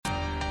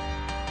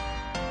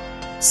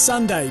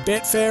Sunday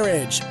Betfair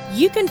Edge.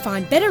 You can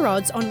find better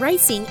odds on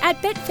racing at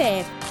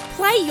Betfair.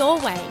 Play your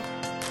way.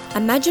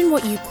 Imagine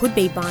what you could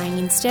be buying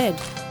instead.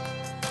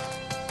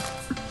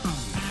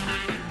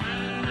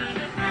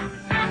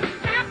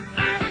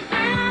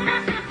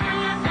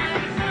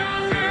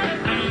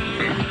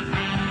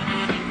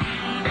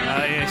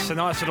 A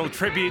nice little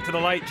tribute to the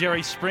late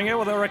Jerry Springer.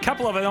 Well, there were a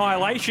couple of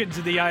annihilations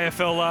in the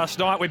AFL last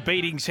night with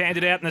beatings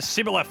handed out in a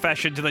similar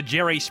fashion to the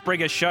Jerry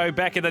Springer show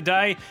back in the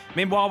day.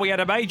 Meanwhile, we had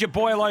a major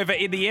boil over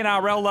in the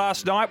NRL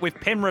last night with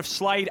Penrith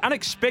slayed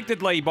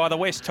unexpectedly by the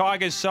West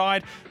Tigers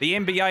side. The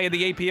NBA and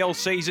the EPL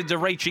seasons are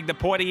reaching the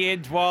pointy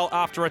end, while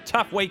after a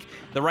tough week,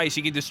 the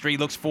racing industry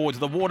looks forward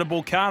to the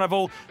Warrnambool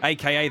Carnival,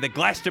 aka the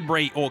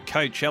Glastonbury or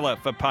Coachella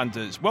for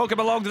punters. Welcome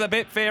along to the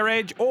Betfair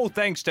Edge, all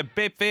thanks to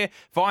Betfair.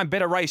 Find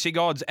better racing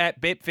odds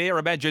at Betfair.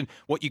 Imagine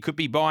what you could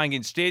be buying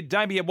instead.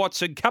 Damien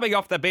Watson coming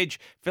off the bench,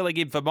 filling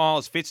in for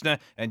Miles Fitzner,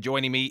 and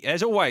joining me,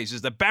 as always,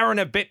 is the Baron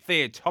of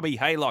Betfair, Tommy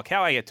Haylock.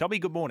 How are you, Tommy?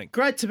 Good morning.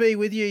 Great to be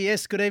with you.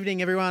 Yes, good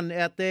evening, everyone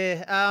out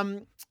there.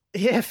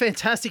 Yeah,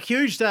 fantastic.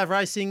 Huge day of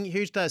racing,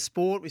 huge day of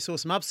sport. We saw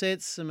some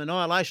upsets, some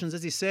annihilations,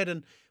 as you said,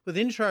 and with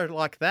an intro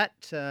like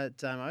that,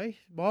 Damo,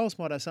 Miles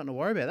might have something to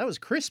worry about. That was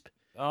crisp.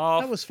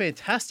 Oh, that was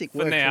fantastic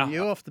work now, from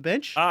you off the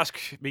bench. Ask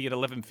me at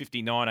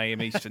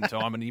 11:59am Eastern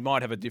time and you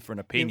might have a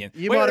different opinion.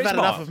 You might have had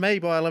enough of me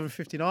by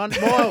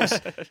 11:59. Miles,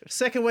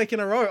 second week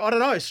in a row. I don't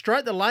know,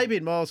 straight to lay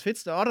bin, Miles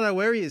Fitzner. I don't know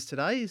where he is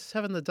today. He's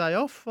having the day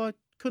off. I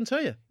couldn't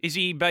tell you. Is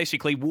he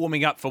basically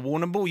warming up for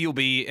Warrnambool? You'll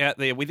be out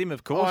there with him,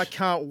 of course. I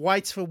can't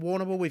wait for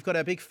Warrnambool. We've got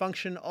our big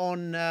function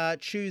on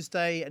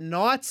Tuesday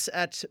nights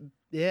at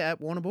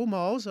Warrnambool.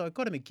 Miles, I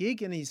got him a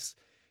gig and he's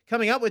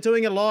coming up. We're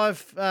doing a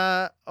live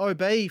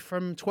OB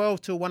from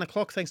 12 till 1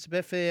 o'clock, thanks to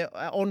Betfair,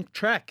 on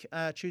track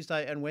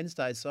Tuesday and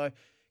Wednesday. So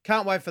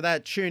can't wait for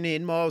that. Tune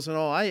in, Miles and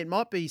I. It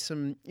might be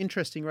some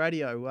interesting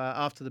radio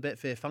after the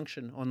Betfair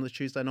function on the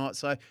Tuesday night.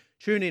 So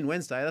tune in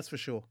Wednesday, that's for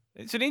sure.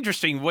 It's an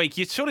interesting week.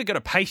 You sort of got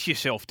to pace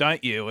yourself,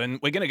 don't you? And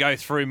we're going to go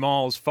through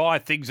Miles'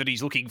 5 things that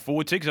he's looking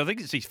forward to, because I think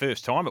it's his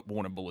first time at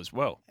Warrnambool as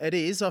well. It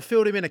is. I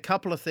filled him in a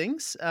couple of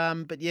things.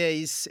 But yeah,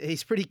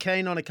 he's pretty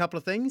keen on a couple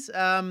of things.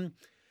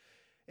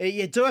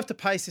 You do have to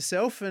pace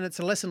yourself, and it's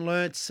a lesson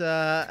learnt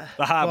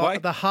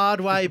the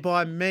hard way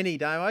by many,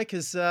 don't we?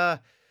 Because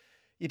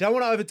you don't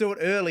want to overdo it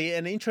early.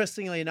 And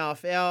interestingly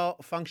enough, our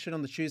function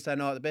on the Tuesday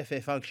night, the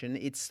Betfair function,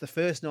 it's the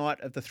first night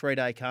of the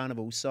 3-day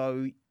carnival.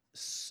 So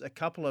a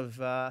couple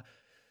of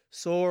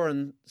sore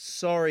and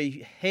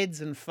sorry heads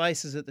and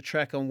faces at the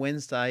track on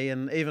Wednesday,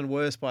 and even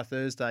worse by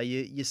Thursday.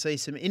 You see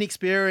some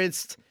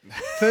inexperienced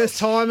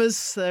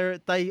first-timers.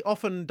 They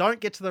often don't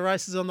get to the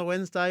races on the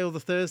Wednesday or the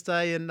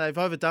Thursday, and they've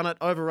overdone it,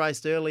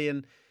 over-raced early.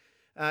 And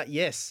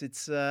yes,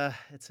 it's a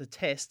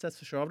test, that's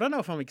for sure. I don't know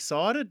if I'm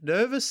excited,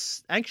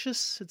 nervous,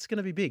 anxious. It's going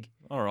to be big.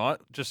 All right,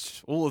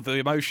 just all of the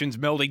emotions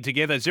melding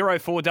together.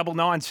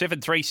 0499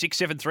 736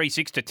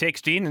 736 to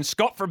text in. And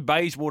Scott from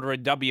Bayswater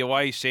in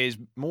WA says,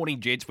 morning,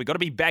 gents. We've got to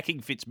be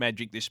backing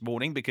Fitzmagic this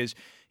morning because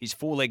his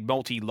 4-leg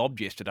multi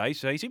lobbed yesterday,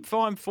 so he's in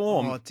fine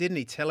form. Oh, didn't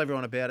he tell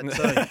everyone about it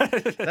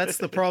too? That's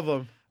the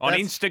problem. On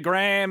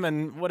Instagram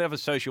and whatever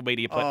social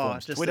media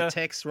platforms. Just Twitter. a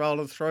text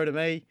rolling through to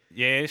me.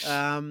 Yes.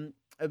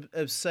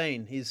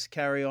 Obscene, his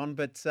carry on,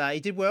 but he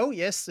did well.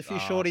 Yes, a few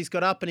shorties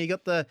got up and he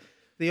got the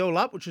all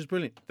up, which was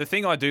brilliant. The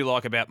thing I do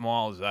like about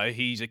Miles, though,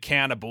 he's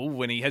accountable.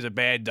 When he has a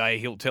bad day,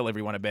 he'll tell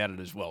everyone about it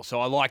as well.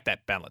 So I like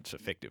that balance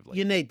effectively.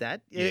 You need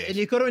that. Yes. And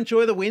you've got to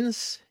enjoy the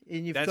wins.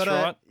 And you've That's got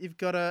right. You've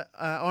got to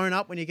own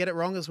up when you get it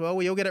wrong as well.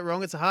 We all get it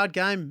wrong. It's a hard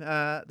game,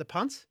 the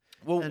punt.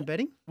 And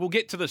betting. We'll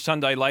get to the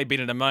Sunday lay bid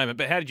in a moment,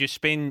 but how did you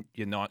spend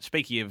your night?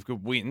 Speaking of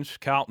good wins,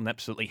 Carlton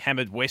absolutely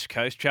hammered West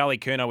Coast. Charlie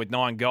Curnow with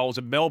 9 goals.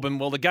 And Melbourne,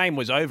 well, the game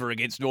was over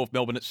against North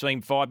Melbourne, it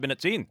seemed, 5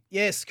 minutes in.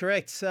 Yes,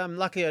 correct.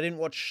 Luckily, I didn't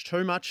watch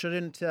too much. I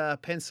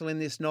didn't pencil in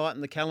this night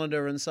in the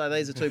calendar and say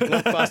these are 2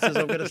 blockbusters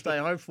I'm going to stay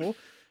home for.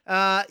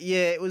 Yeah,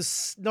 it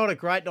was not a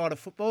great night of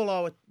football.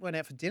 I went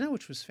out for dinner,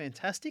 which was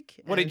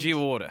fantastic. What did you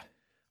order?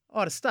 I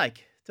had a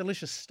steak.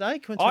 Delicious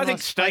steak. I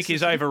think steak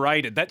is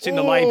overrated. That's in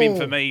the lay-bin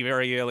for me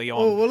very early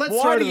on. Oh, well,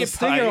 let's throw the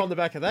stinger on the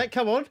back of that.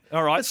 Come on.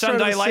 All right,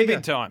 Sunday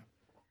lay-bin time.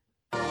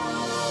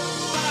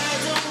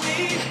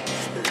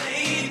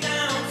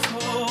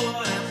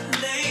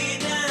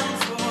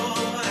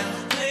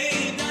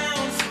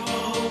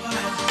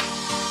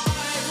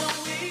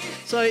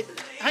 So,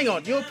 hang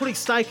on. You're putting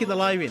steak in the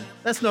lay-bin.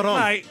 That's not on.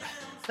 Mate.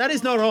 That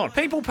is not on.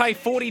 People pay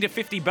 $40 to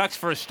 $50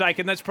 for a steak,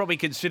 and that's probably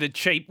considered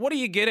cheap. What do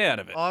you get out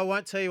of it? I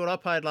won't tell you what I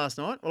paid last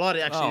night. Well, I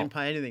actually didn't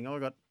pay anything. I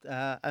got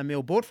a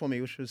meal bought for me,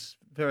 which was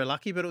very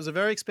lucky, but it was a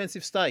very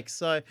expensive steak.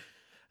 So,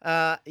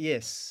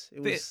 yes, it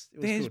was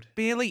There's good.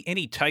 barely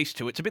any taste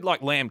to it. It's a bit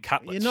like lamb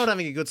cutlets. You're not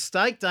having a good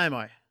steak,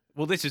 Damo.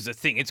 Well, this is the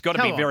thing. It's got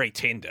to be very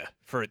tender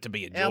for it to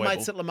be enjoyable. Our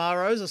mates at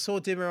Lamaro's, I saw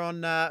Dimmer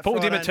on Paul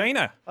Friday.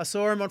 DiMartino. I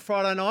saw him on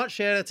Friday night.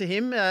 Shout out to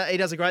him. He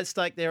does a great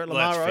steak there at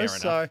Lamaro's.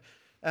 That's fair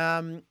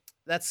enough.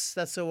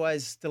 That's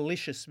always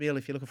delicious meal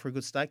if you're looking for a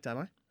good steak,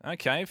 Damo.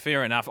 Okay,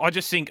 fair enough. I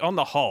just think on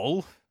the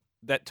whole,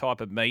 that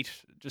type of meat,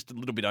 just a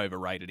little bit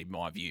overrated in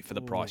my view for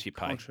the price you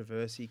pay.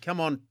 Controversy. Come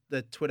on,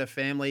 the Twitter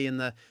family and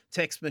the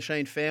text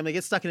machine family.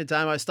 Get stuck into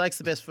Damo. Steak's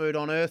the best food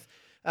on earth.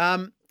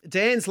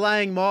 Dan's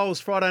laying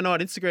Miles Friday night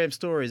Instagram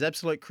stories.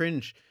 Absolute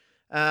cringe.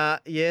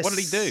 Yes. What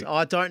did he do?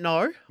 I don't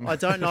know,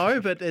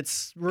 but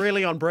it's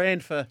really on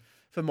brand for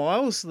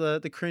Miles,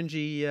 the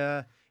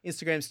cringy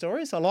Instagram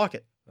stories. I like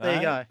it. There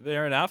you go.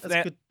 Fair enough.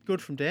 That's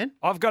good from Dan.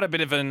 I've got a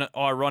bit of an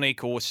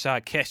ironic or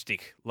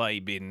sarcastic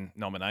lay-bin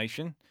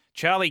nomination.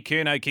 Charlie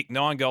Curnow kicked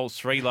 9 goals,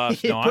 3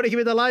 last night. Putting him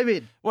in the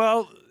lay-bin.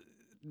 Well,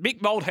 Mick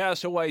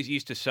Malthouse always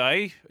used to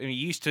say, and he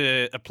used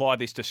to apply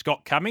this to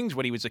Scott Cummings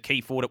when he was a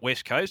key forward at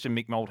West Coast, and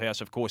Mick Malthouse,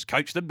 of course,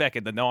 coached them back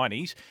in the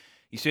 90s.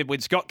 He said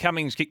when Scott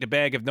Cummings kicked a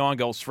bag of 9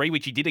 goals, 3,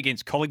 which he did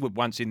against Collingwood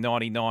once in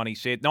 99, he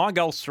said 9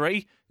 goals,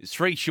 3 is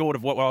 3 short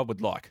of what I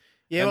would like.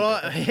 Yeah,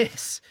 well,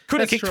 yes.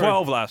 Could have kicked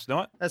 12 last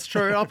night. That's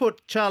true. I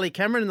put Charlie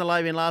Cameron in the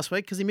lay-bin last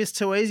week because he missed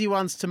 2 easy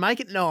ones to make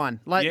it 9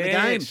 late in the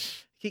game.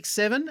 Kicked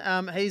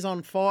 7. He's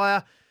on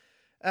fire.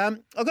 I've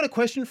got a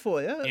question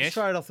for you,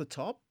 straight off the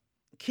top.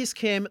 Kiss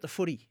cam at the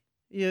footy.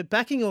 You're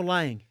backing or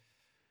laying?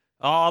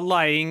 Oh,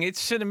 laying.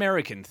 It's an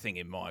American thing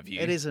in my view.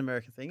 It is an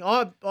American thing.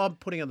 I'm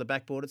putting on the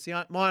backboard. It's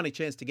my only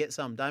chance to get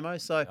some, Damo.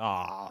 So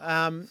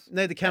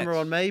need the camera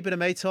on me, bit of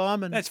me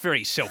time. And that's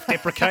very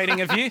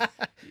self-deprecating of you.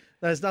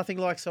 There's nothing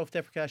like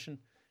self-deprecation.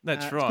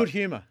 That's right. It's good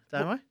humour,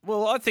 Damo.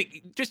 Well, I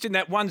think just in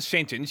that one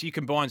sentence, you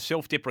combine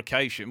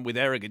self-deprecation with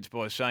arrogance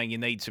by saying you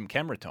need some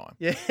camera time.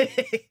 Yeah.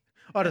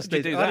 I just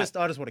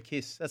want a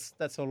kiss.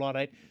 That's all I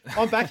need.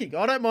 I'm backing.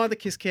 I don't mind the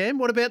kiss cam.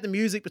 What about the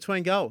music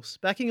between goals?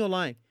 Backing or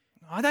laying?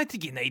 I don't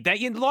think you need that.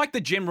 You like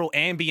the general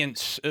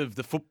ambience of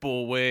the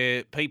football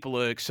where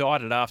people are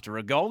excited after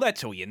a goal.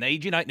 That's all you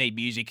need. You don't need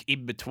music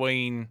in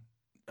between,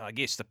 I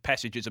guess, the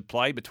passages of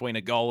play between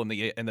a goal and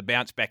the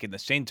bounce back in the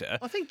centre.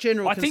 I think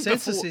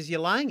consensus is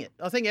you're laying it.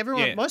 I think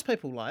most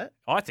people lay it.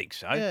 I think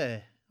so. Yeah.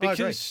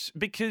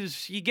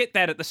 Because you get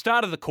that at the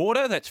start of the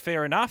quarter, that's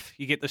fair enough.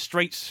 You get the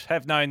streets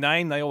have no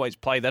name. They always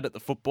play that at the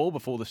football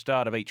before the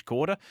start of each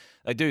quarter.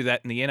 They do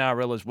that in the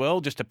NRL as well,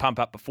 just to pump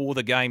up before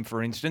the game,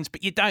 for instance.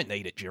 But you don't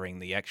need it during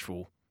the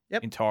actual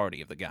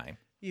entirety of the game.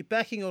 You're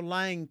backing or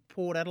laying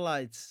Port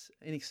Adelaide's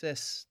in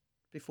excess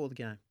before the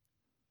game?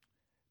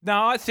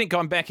 No, I think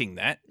I'm backing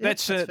that.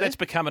 That's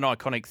become an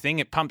iconic thing.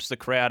 It pumps the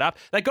crowd up.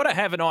 They've got to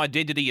have an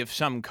identity of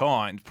some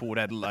kind, Port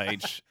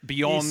Adelaide,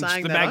 beyond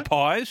the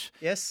Magpies.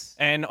 Yes.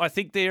 And I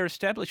think they're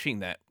establishing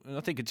that. I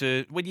think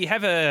when you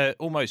have a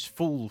almost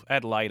full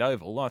Adelaide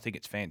Oval, I think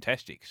it's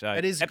fantastic. So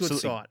it is a good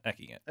sight.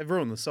 Backing it. They've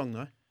ruined the song,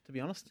 though, to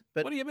be honest.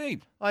 But what do you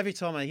mean? Every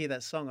time I hear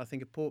that song, I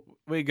think of Port.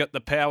 We got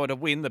the power to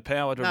win, the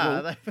power to rule.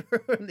 No, they've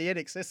ruined the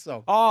NXS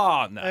song.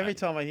 Oh, no. Every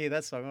time I hear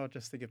that song, I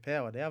just think of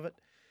power now. But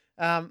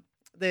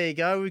there you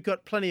go. We've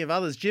got plenty of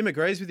others. Jim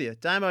agrees with you.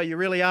 Damo, you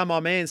really are my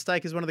man.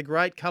 Steak is one of the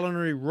great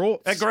culinary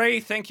rorts.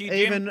 Agree. Thank you, Jim.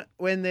 Even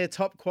when they're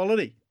top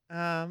quality.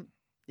 Yeah,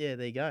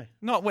 there you go.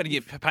 Not when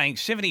you're paying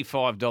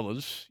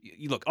 $75.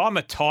 Look, I'm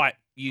a tight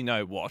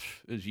you-know-what,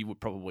 as you would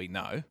probably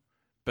know,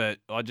 but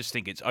I just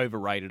think it's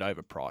overrated,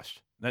 overpriced.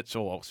 That's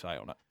all I'll say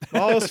on it.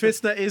 Miles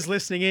Fitzner is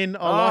listening in.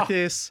 I like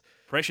this.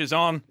 Pressure's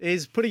on.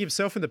 He's putting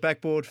himself in the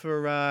backboard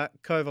for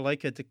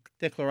Kovalika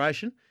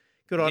declaration.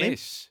 Good on him.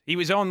 Yes. He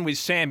was on with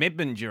Sam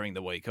Edmund during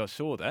the week. I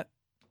saw that.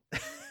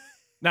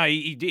 No,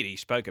 he did. He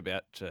spoke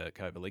about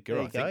Kovalika,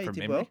 I think, from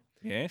memory. Well.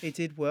 Yes. He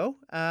did well.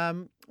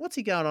 What's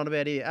he going on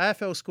about here?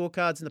 AFL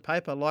scorecards in the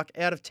paper, like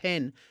out of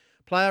 10,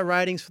 player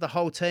ratings for the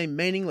whole team,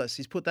 meaningless.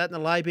 He's put that in the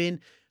lay bin.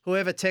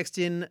 Whoever texts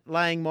in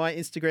laying my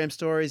Instagram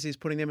stories is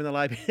putting them in the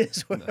lay bin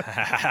as well.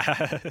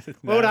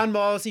 Well done,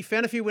 Miles. He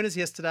found a few winners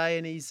yesterday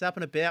and he's up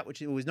and about,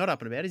 he's not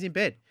up and about. He's in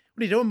bed.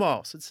 What are you doing,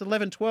 Miles? It's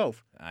 11:12.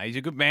 He's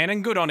a good man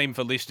and good on him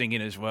for listening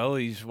in as well.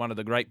 He's one of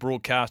the great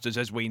broadcasters,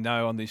 as we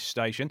know, on this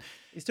station.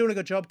 He's doing a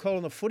good job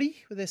calling the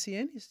footy with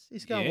SEN.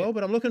 He's going well,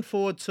 but I'm looking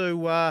forward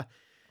to,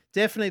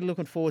 definitely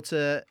looking forward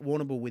to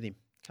Warrnambool with him.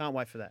 Can't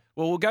wait for that.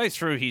 Well, we'll go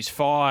through his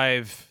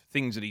 5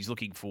 things that he's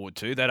looking forward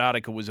to. That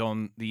article was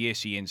on the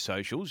SEN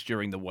socials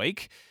during the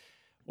week.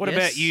 What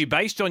about you,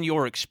 based on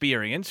your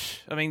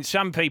experience? I mean,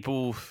 some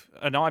people,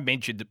 and I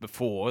mentioned it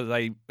before,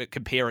 they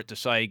compare it to,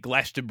 say,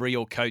 Glastonbury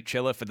or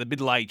Coachella for the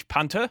middle-aged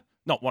punter,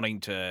 not wanting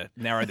to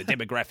narrow the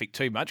demographic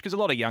too much, because a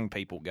lot of young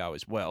people go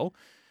as well.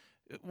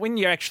 When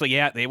you're actually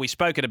out there, we've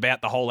spoken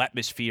about the whole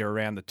atmosphere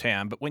around the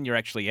town, but when you're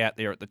actually out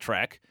there at the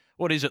track,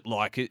 what is it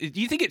like? Do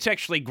you think it's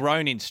actually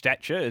grown in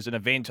stature as an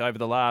event over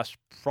the last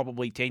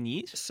probably 10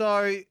 years?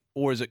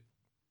 Or is it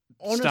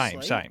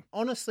same?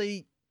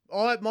 Honestly,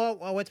 I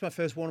went to my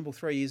first Warrnambool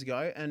 3 years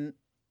ago, and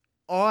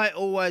I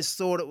always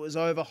thought it was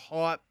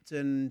overhyped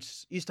and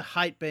used to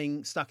hate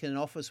being stuck in an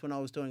office when I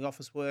was doing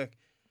office work,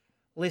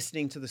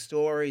 listening to the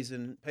stories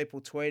and people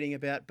tweeting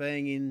about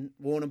being in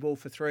Warrnambool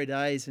for 3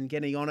 days and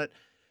getting on it.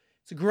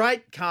 It's a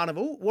great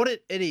carnival. What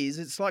it is,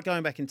 it's like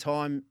going back in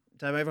time.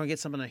 Everyone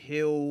gets up on a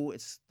hill.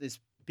 There's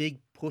big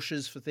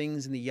pushes for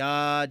things in the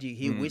yard. You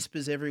hear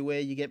whispers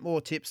everywhere. You get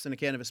more tips than a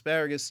can of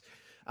asparagus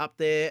up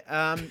there.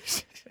 I'm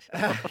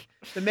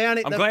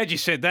glad you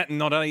said that and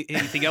not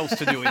anything else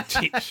to do with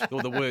tips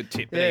or the word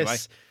tip.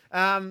 Yes.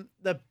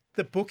 The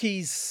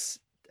bookies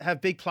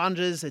have big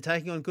plungers. They're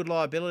taking on good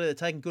liability. They're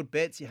taking good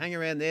bets. You hang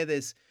around there.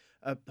 There's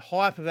a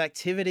hype of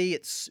activity.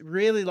 It's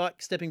really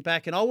like stepping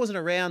back. And I wasn't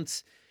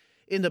around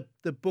in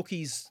the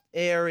bookies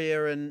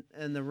area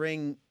and the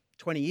ring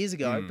 20 years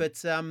ago,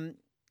 but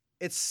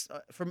it's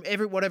from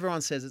what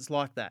everyone says, it's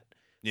like that.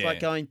 It's like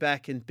going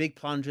back and big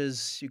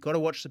plungers. You've got to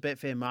watch the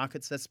Betfair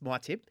markets. That's my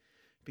tip,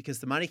 because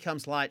the money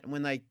comes late, and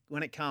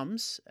when it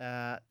comes,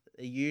 they're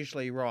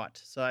usually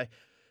right. So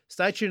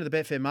stay tuned to the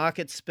Betfair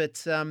markets.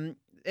 But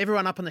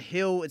everyone up on the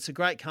hill, it's a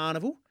great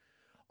carnival.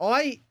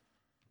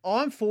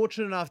 I'm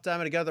fortunate enough,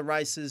 Damon, to go to the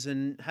races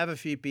and have a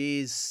few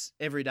beers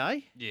every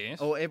day.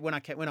 Yes. Or when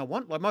I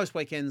want. Like most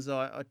weekends,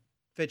 I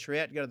venture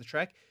out to go to the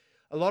track.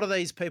 A lot of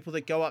these people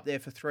that go up there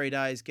for 3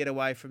 days get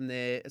away from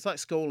their... It's like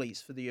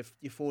schoolies for your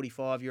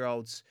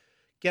 45-year-olds.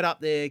 Get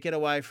up there, get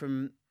away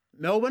from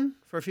Melbourne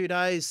for a few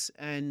days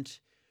and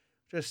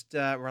just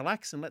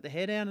relax and let the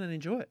hair down and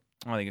enjoy it.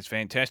 I think it's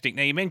fantastic.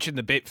 Now, you mentioned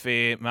the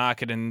Betfair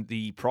market and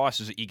the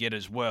prices that you get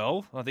as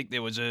well. I think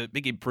there was a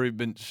big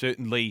improvement,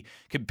 certainly,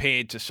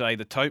 compared to, say,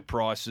 the tote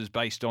prices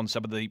based on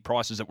some of the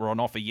prices that were on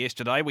offer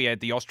yesterday. We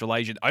had the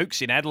Australasian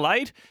Oaks in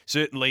Adelaide.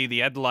 Certainly,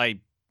 the Adelaide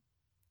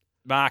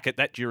market,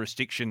 that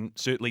jurisdiction,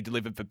 certainly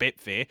delivered for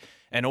Betfair.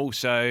 And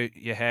also,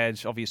 you had,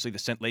 obviously, the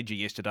St. Ledger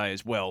yesterday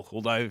as well,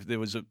 although there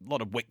was a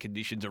lot of wet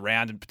conditions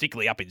around, and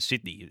particularly up in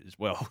Sydney as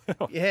well.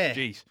 Yeah.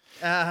 Jeez.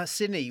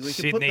 Sydney. We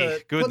Sydney,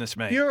 could goodness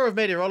me. Bureau of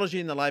Meteorology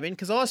in the lab in,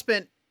 because I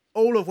spent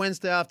all of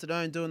Wednesday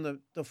afternoon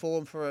doing the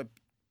form for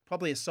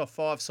probably a soft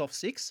 5, soft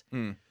 6.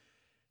 1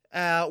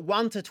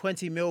 to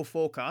 20 mil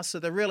forecast, so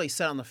they're really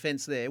sat on the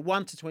fence there.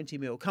 1 to 20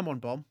 mil. Come on,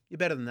 Bomb. You're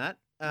better than that.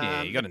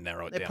 Yeah, you got to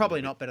narrow it down. They're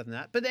probably not better than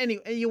that. But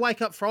anyway, you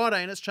wake up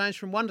Friday and it's changed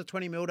from 1 to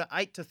 20 mil to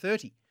 8 to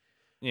 30.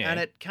 Yeah. And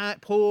it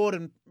poured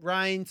and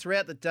rained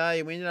throughout the day,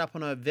 and we ended up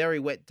on a very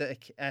wet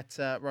deck at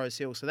Rose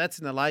Hill. So that's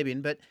in the lay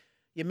bin. But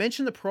you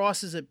mentioned the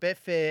prices at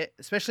Betfair,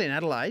 especially in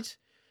Adelaide.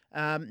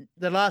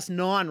 The last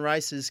 9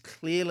 races,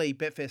 clearly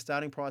Betfair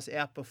starting price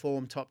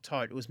outperformed top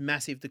tote. It was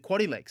massive. The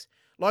quaddy legs.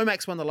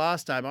 Lomax won the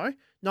last demo,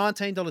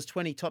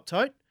 $19.20 top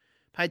tote.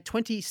 Paid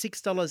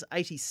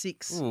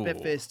 $26.86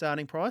 Betfair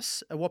starting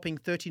price, a whopping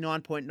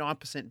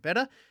 39.9%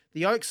 better.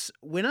 The Oaks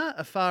winner,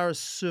 Afara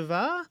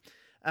Suvar,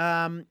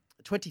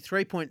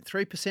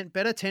 23.3%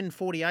 better,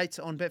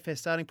 $10.48 on Betfair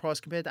starting price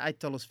compared to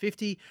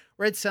 $8.50.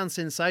 Red Sun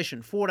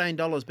Sensation, $14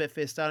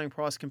 Betfair starting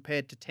price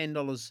compared to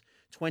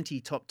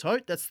 $10.20 top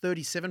tote. That's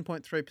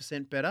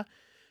 37.3% better.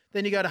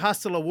 Then you go to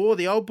Hustler War,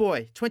 the old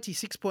boy,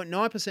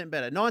 26.9%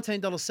 better,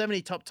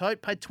 $19.70 top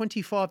tote, paid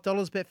 $25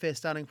 Betfair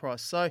starting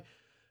price. So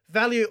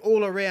value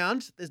all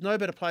around. There's no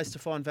better place to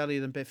find value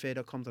than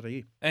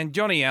betfair.com.au. And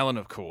Johnny Allen,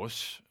 of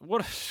course,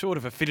 what sort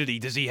of affinity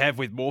does he have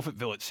with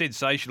Morphettville? It's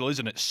sensational,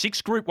 isn't it?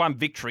 6 Group 1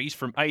 victories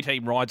from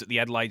 18 rides at the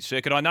Adelaide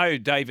Circuit. I know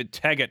David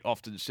Taggart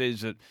often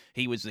says that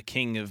he was the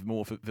king of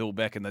Morphettville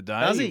back in the day.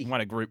 Does he? He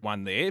won a Group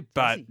 1 there.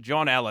 But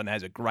John Allen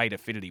has a great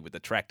affinity with the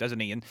track, doesn't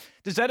he? And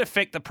does that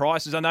affect the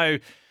prices? I know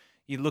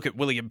you look at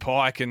William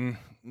Pike, and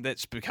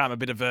that's become a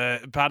bit of a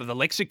part of the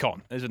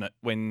lexicon, isn't it,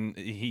 when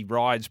he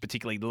rides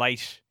particularly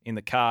late in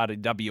the card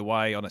in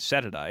WA on a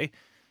Saturday.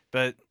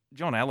 But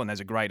John Allen has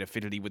a great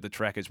affinity with the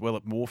track as well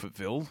at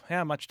Morphettville.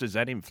 How much does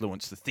that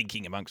influence the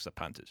thinking amongst the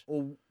punters?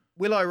 Well,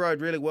 Willow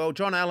rode really well.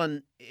 John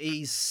Allen,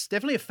 he's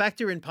definitely a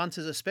factor in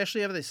punters,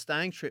 especially over their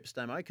staying trips,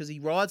 Damo, because he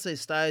rides their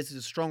stays. He's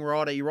a strong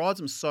rider. He rides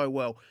them so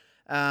well.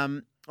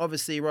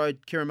 Obviously, he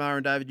rode Kiramara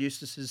and David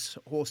Eustace's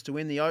horse to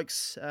win the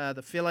Oaks,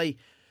 the filly.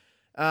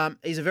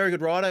 He's a very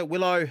good rider,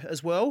 Willow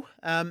as well.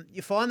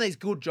 You find these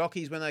good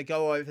jockeys when they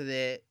go over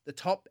there. The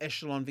top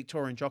echelon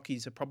Victorian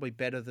jockeys are probably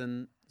better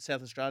than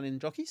South Australian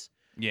jockeys.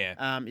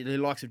 Yeah. The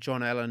likes of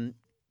John Allen,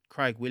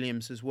 Craig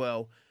Williams as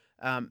well.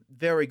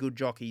 Very good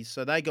jockeys.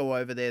 So they go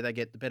over there, they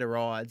get the better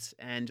rides.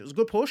 And it was a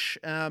good push.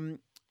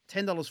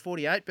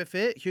 $10.48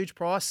 Betfair, huge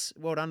price.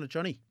 Well done to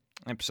Johnny.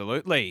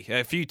 Absolutely.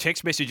 A few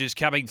text messages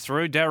coming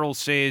through. Daryl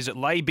says,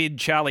 lay bid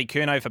Charlie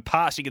Curnow for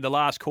passing in the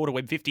last quarter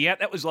when 50 out.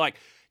 That was like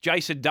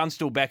Jason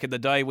Dunstall back in the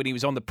day when he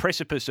was on the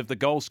precipice of the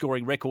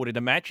goal-scoring record in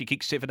a match. He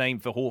kicked 17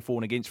 for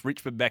Hawthorn against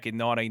Richmond back in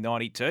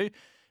 1992.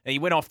 And he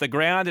went off the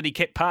ground and he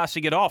kept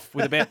passing it off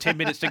with about 10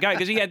 minutes to go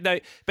because he had no,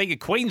 being a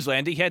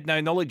Queenslander, he had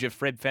no knowledge of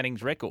Fred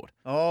Fanning's record.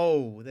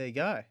 Oh, there you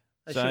go.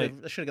 They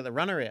should have got the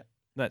runner out.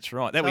 That's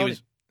right.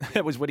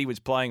 That was when he was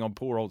playing on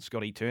poor old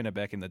Scotty Turner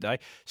back in the day.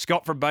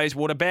 Scott from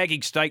Bayswater,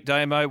 bagging steak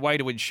demo, way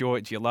to ensure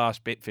it's your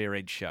last Betfair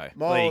Edge show.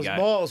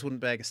 Miles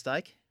wouldn't bag a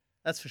steak,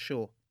 that's for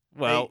sure.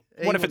 Well,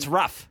 what if it's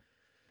rough?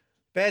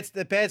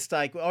 The bad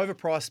steak,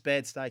 overpriced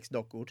bad steak's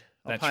not good.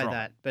 I'll That's pay right.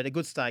 that. But a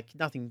good steak,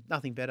 nothing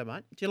better,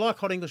 mate. Do you like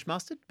hot English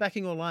mustard?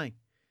 Backing or laying?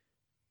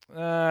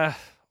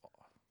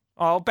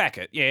 I'll back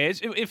it. Yeah,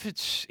 if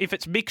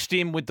it's mixed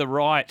in with the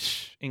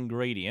right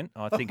ingredient,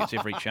 I think it's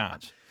every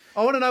chance.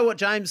 I want to know what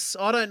James.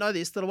 I don't know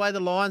this. The way the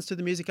Lions do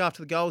the music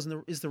after the goals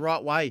is the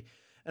right way.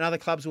 and other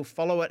clubs will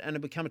follow it and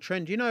it'll become a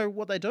trend. Do you know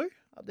what they do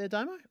up there,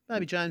 Damo?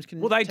 Maybe James can.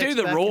 Well, they do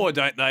the Raw, and,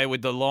 don't they,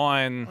 with the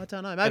line? I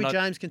don't know. Maybe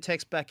James can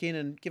text back in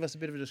and give us a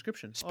bit of a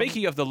description.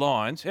 Speaking of the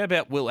lines, how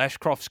about Will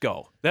Ashcroft's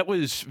goal? That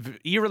was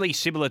eerily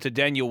similar to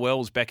Daniel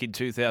Wells back in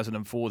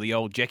 2004, the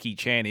old Jackie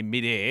Chan in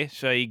midair.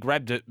 So he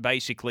grabbed it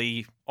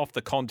basically off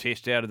the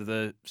contest out of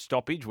the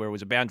stoppage where it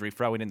was a boundary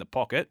throw in the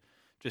pocket,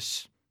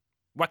 just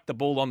whacked the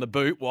ball on the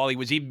boot while he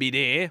was in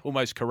midair,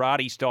 almost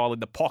karate style in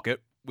the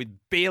pocket, with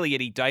barely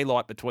any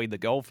daylight between the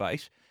goal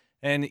face.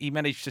 And he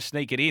managed to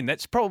sneak it in.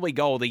 That's probably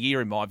goal of the year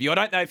in my view. I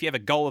don't know if you have a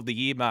goal of the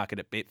year market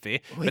at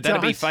Betfair, but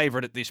that'd be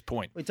favourite at this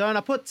point. We don't.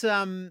 I put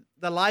the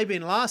lab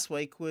in last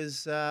week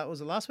was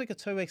it last week or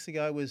 2 weeks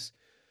ago, was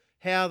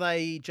how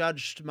they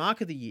judged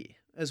mark of the year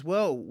as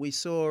well. We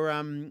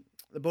saw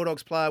the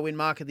Bulldogs player win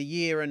mark of the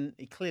year, and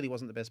he clearly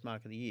wasn't the best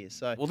mark of the year.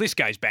 So, well, this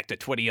goes back to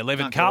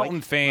 2011.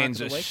 Carlton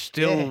fans are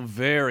still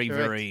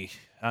very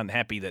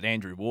unhappy that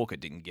Andrew Walker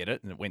didn't get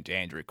it, and it went to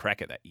Andrew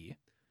Cracker that year.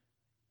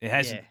 It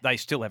hasn't. They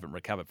still haven't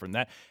recovered from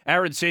that.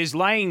 Aaron says,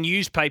 laying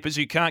newspapers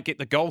who can't get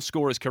the goal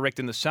scorers correct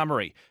in the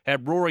summary.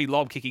 Had Rory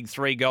Lobb kicking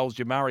 3 goals,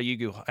 Jamara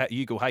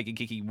Ugle-Hagan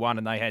kicking 1,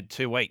 and they had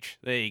 2 each.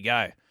 There you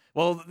go.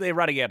 Well, they're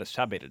running out of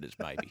sub-editors,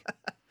 maybe.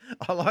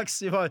 I like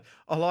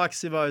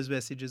Sivo's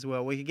message as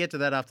well. We can get to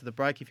that after the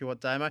break if you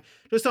want, Damo.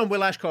 Just on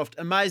Will Ashcroft,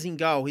 amazing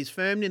goal. He's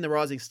firmed in the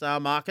Rising Star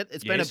market.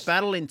 It's been a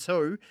battle in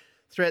two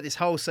throughout this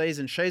whole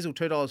season. Sheasel,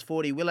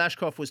 $2.40. Will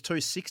Ashcroft was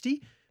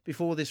 $2.60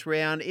 before this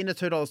round, into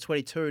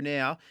 $2.22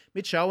 now.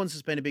 Mitch Owens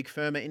has been a big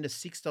firmer, into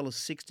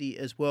 $6.60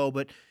 as well.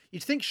 But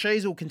you'd think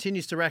Sheasel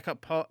continues to rack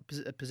up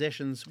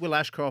possessions. Will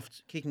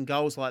Ashcroft kicking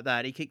goals like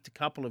that. He kicked a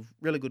couple of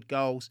really good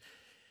goals.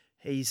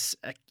 He's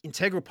an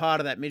integral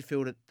part of that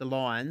midfield at the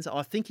Lions.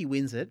 I think he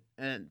wins it,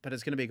 but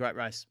it's going to be a great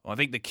race. I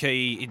think the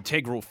key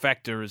integral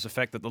factor is the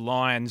fact that the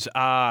Lions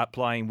are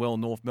playing well,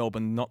 North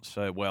Melbourne not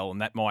so well, and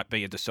that might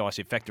be a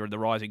decisive factor in the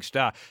Rising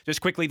Star.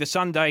 Just quickly, the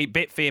Sunday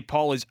Betfair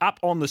poll is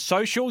up on the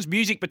socials.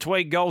 Music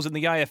between goals in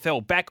the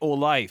AFL, back or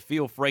lay?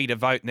 Feel free to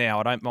vote now.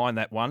 I don't mind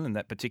that one and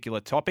that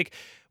particular topic.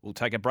 We'll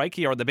take a break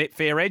here on the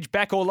Betfair Edge.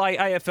 Back or lay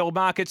AFL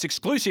markets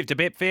exclusive to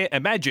Betfair.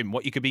 Imagine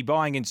what you could be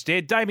buying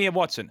instead. Damian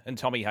Watson and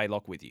Tommy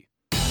Haylock with you.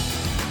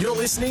 You're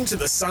listening to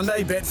the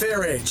Sunday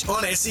Betfair Edge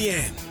on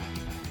SEN.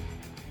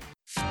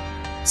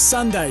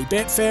 Sunday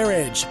Betfair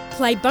Edge.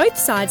 Play both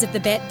sides of the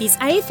bet this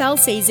AFL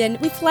season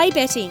with Play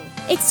Betting,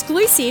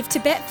 exclusive to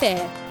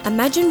Betfair.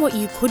 Imagine what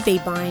you could be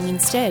buying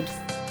instead.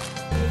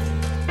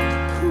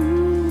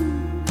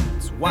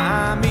 It's why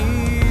I'm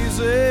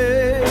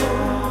easy.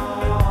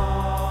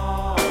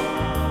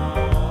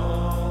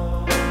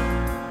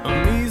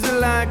 I'm easy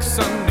like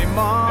Sunday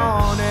morning.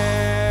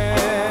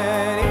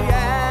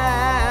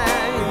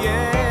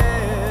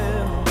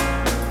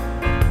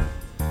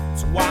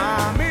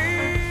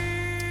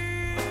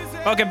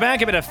 Welcome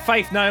back. A bit of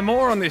Faith No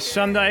More on this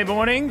Sunday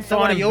morning. Is that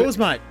one of yours,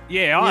 mate?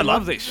 Yeah, I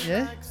love this.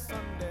 Yeah?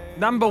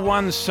 Number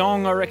one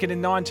song, I reckon,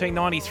 in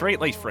 1993, at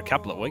least for a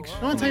couple of weeks.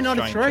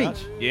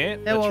 1993? Yeah,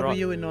 How that's old right. were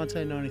you in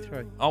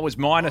 1993? I was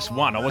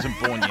 -1. I wasn't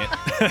born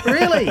yet.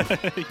 Really?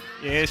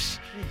 Yes.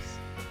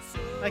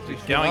 Make me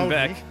feel Going old,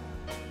 back. Nick.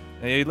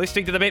 You're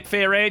listening to the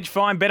Betfair Edge.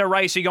 Find better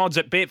racing odds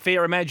at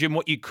Betfair. Imagine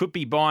what you could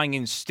be buying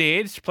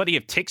instead. Plenty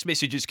of text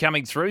messages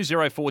coming through.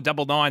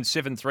 0499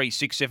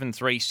 736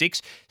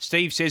 736.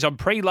 Steve says, I'm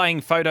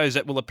pre-laying photos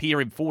that will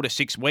appear in 4 to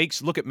 6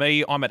 weeks. Look at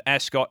me. I'm at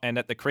Ascot and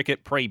at the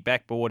cricket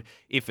pre-backboard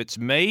if it's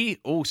me.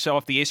 Also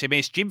off the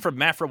SMS, Jim from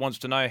Maffra wants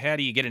to know, how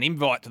do you get an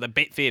invite to the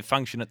Betfair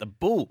function at the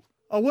Bull?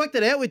 I'll work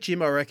that out with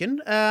Jim, I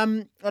reckon.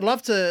 I'd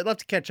love to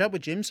catch up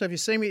with Jim. So if you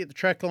see me at the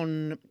track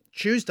on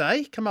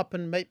Tuesday, come up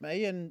and meet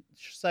me and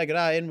say good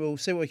day, and we'll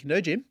see what we can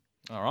do, Jim.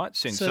 All right,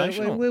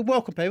 sensational. So we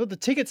welcome people. The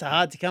tickets are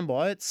hard to come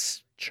by.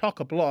 It's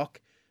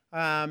chock-a-block,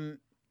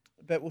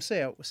 but we'll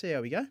see how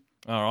we go.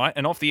 All right,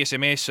 and off the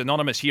SMS,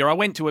 Anonymous here. I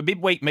went to a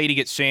midweek meeting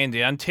at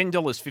Sandown,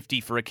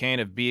 $10.50 for a can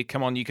of beer.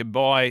 Come on, you can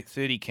buy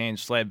 30 can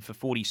slab for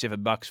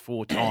 $47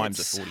 4 times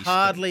at 47. It's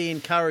hardly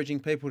encouraging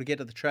people to get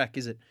to the track,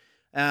 is it?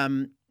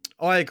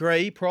 I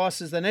agree.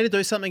 Prices, they need to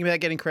do something about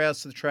getting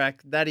crowds to the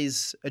track. That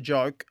is a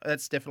joke.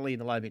 That's definitely in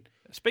the low bid.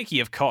 Speaking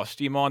of cost,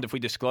 do you mind if we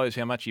disclose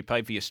how much you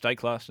paid for your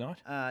steak last night?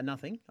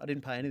 Nothing. I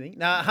didn't pay anything.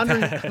 No,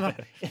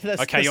 100.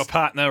 Okay, your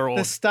partner or...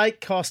 The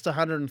steak cost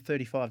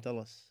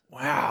 $135.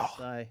 Wow.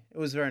 So it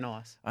was very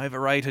nice.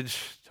 Overrated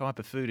type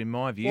of food in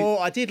my view. Well,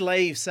 I did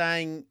leave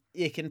saying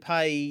you can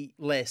pay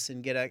less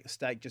and get a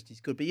steak just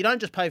as good. But you don't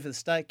just pay for the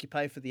steak, you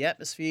pay for the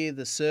atmosphere,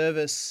 the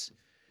service.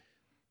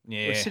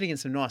 Yeah. We're sitting in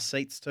some nice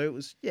seats too. It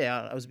was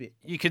a bit...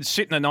 You could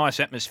sit in a nice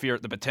atmosphere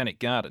at the Botanic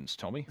Gardens,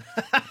 Tommy,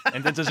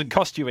 and it doesn't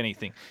cost you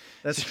anything.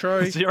 That's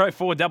true.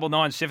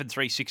 0499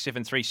 736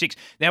 736.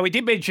 Now, we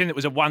did mention it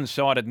was a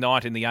one-sided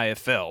night in the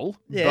AFL,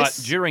 yes.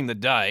 But during the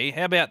day,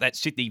 how about that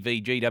Sydney v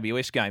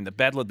GWS game, the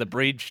Battle of the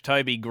Bridge,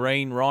 Toby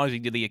Green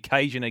rising to the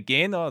occasion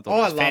again? I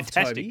thought it was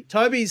fantastic.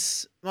 Toby.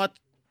 Toby's...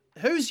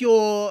 Who's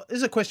your... This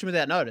is a question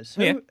without notice.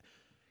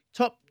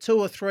 Top 2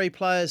 or 3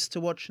 players to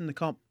watch in the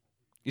comp?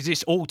 Is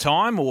this all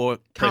time or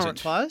current present?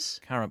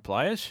 players? Current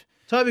players.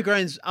 Toby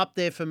Green's up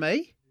there for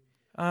me.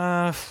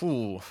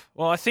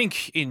 Well, I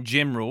think in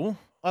general...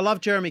 I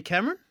love Jeremy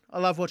Cameron. I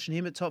love watching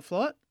him at Top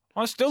Flight.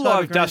 I still Toby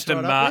like Grant's Dustin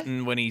right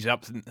Martin when he's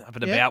up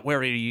and about.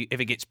 Where he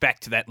ever gets back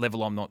to that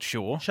level, I'm not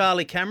sure.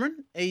 Charlie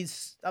Cameron,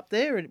 he's up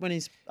there when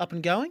he's up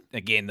and going.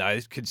 Again, though,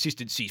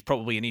 consistency is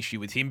probably an issue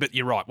with him, but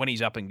you're right. When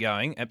he's up and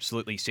going,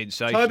 absolutely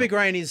sensational. Toby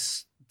Grant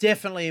is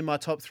definitely in my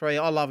top three.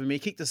 I love him. He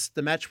kicked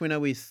the match winner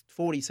with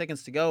 40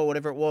 seconds to go or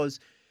whatever it was.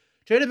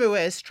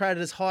 GWS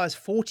traded as high as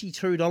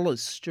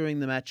 $42 during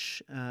the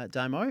match,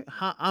 Damo.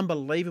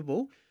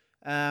 Unbelievable.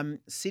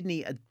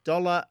 Sydney,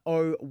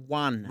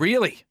 $1.01.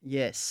 Really?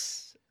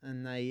 Yes.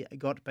 And they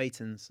got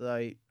beaten.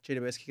 So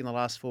GWS kicking the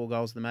last 4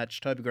 goals of the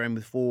match. Toby Graham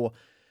with 4.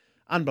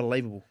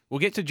 Unbelievable. We'll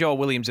get to Joel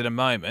Williams in a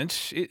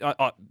moment.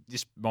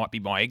 This might be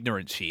my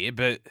ignorance here,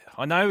 but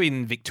I know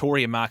in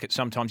Victoria market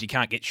sometimes you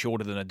can't get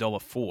shorter than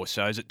 $1.04.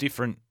 So is it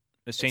different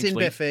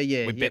essentially? It's in Betfair,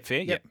 yeah. With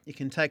Betfair, yep. You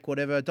can take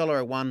whatever.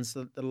 $1.01's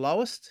the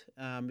lowest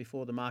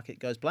before the market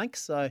goes blank.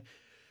 So,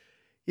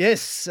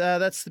 yes,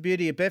 that's the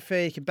beauty of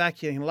Betfair. You can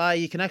back, you can lay.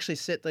 You can actually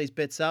set these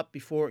bets up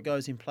before it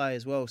goes in play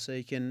as well. So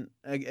you can.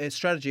 A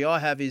strategy I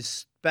have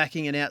is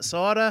backing an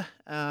outsider.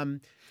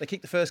 They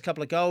kick the first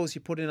couple of goals,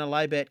 you put in a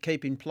lay bet,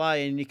 keep in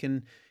play, and you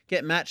can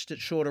get matched at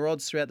shorter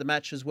odds throughout the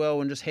match as well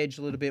and just hedge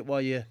a little bit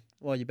while you're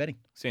betting.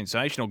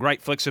 Sensational.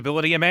 Great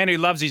flexibility. A man who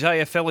loves his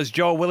AFL is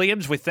Joel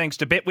Williams, with thanks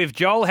to Bet with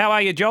Joel. How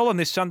are you, Joel, on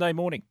this Sunday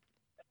morning?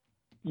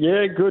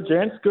 Yeah, good,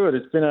 gents. Good.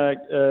 It's been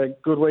a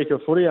good week of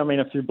footy. I mean,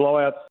 a few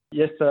blowouts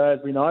yesterday, as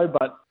we know,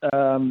 but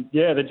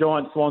the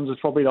Giants Swans was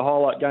probably the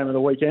highlight game of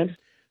the weekend.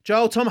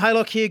 Joel, Tom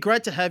Haylock here.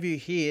 Great to have you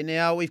here.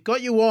 Now, we've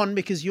got you on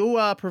because you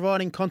are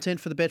providing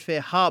content for the Betfair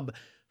Hub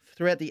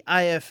throughout the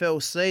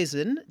AFL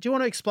season. Do you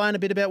want to explain a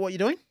bit about what you're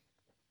doing?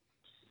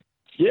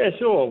 Yeah,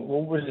 sure.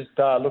 Well, we're just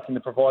looking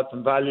to provide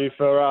some value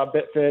for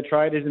Betfair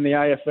traders in the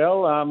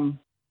AFL,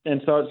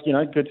 and so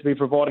it's good to be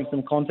providing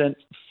some content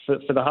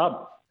for the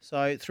Hub.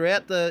 So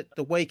throughout the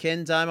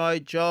weekend, Damo,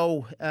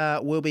 Joel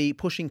will be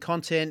pushing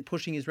content,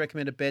 pushing his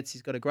recommended bets.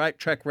 He's got a great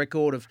track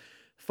record of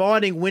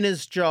finding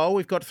winners, Joel.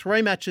 We've got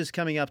 3 matches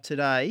coming up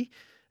today.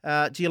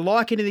 Do you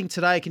like anything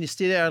today? Can you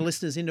steer our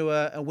listeners into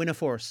a winner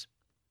for us?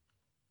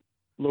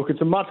 Look,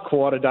 it's a much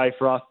quieter day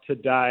for us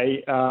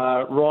today,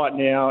 right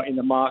now in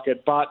the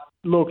market. But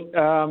look,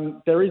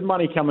 there is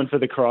money coming for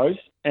the Crows,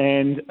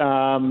 and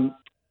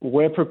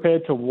we're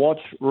prepared to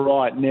watch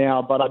right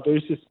now. But I do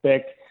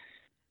suspect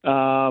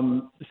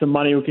some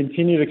money will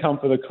continue to come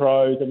for the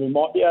Crows, and we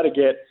might be able to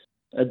get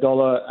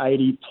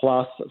 $1.80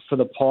 plus for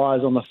the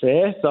Pies on the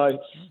fair. So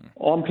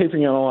I'm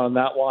keeping an eye on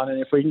that one. And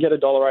if we can get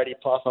 $1.80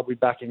 plus, I'll be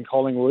back in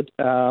Collingwood.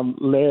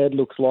 Laird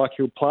looks like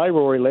he'll play,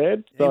 Rory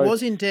Laird. So, he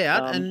was in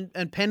doubt,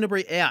 and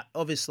Pendlebury out,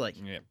 obviously.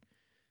 Yeah.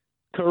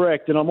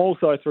 Correct. And I'm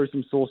also through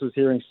some sources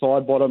hearing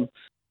Sidebottom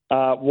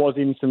was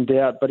in some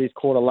doubt, but he's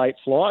caught a late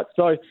flight.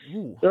 So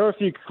there are a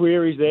few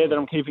queries there that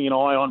I'm keeping an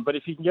eye on. But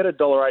if you can get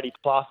 $1.80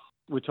 plus,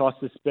 which I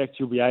suspect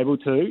you'll be able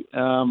to,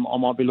 I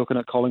might be looking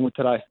at Collingwood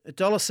today.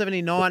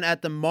 $1.79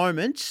 at the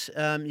moment.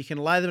 You can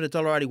lay them at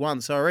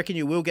 $1.81. So I reckon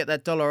you will get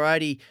that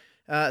 $1.80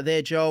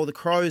 there, Joel. The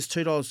Crows,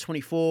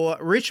 $2.24.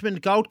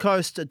 Richmond, Gold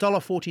Coast,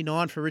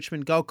 $1.49 for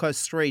Richmond. Gold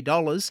Coast,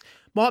 $3.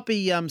 Might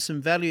be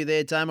some value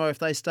there, Damo, if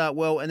they start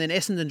well. And then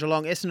Essendon,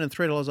 Geelong. Essendon,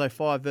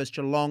 $3.05 versus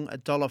Geelong,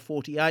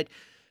 $1.48.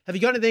 Have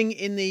you got anything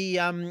in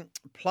the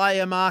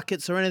player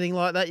markets or anything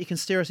like that you can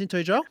steer us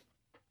into, Joel?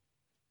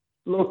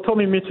 Look,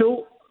 Tommy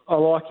Mitchell, I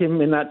like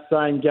him in that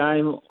same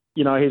game.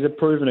 You know, he's a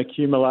proven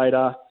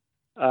accumulator.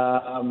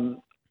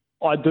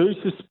 I do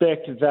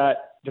suspect that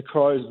the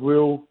Crows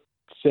will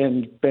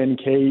send Ben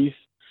Keys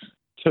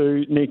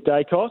to Nick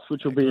Dacos,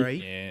 which will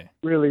be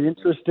really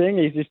interesting.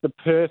 He's just the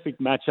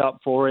perfect matchup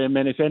for him.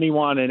 And if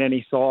anyone in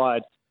any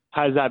side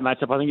has that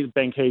matchup, I think it's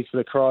Ben Keys for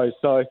the Crows.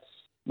 So,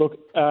 look,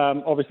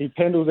 obviously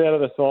Pendle's out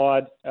of the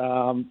side.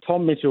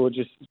 Tom Mitchell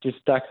just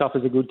stacks up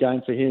as a good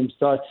game for him.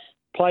 So,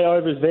 play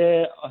overs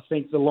there. I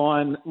think the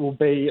line will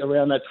be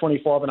around that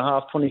 25.5,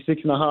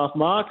 26.5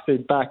 mark. So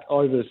back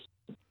overs.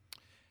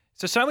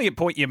 It's a salient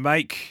point you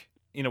make,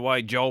 in a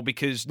way, Joel,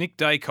 because Nick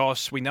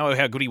Dacos, we know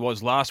how good he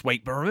was last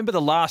week, but remember the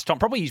last time,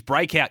 probably his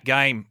breakout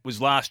game was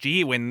last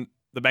year when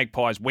the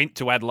Magpies went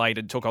to Adelaide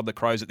and took on the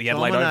Crows at the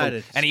Adelaide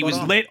Oval, and he was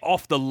let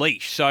off the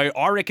leash. So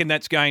I reckon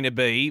that's going to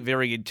be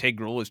very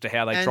integral as to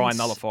how they try and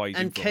nullify his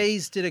influence. And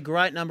Keys did a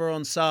great number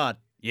on Sard.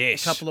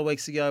 Yes. A couple of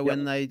weeks ago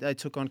when they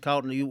took on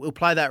Carlton. He'll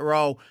play that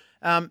role.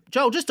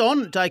 Joel, just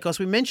on Dacos,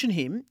 we mentioned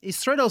him.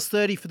 He's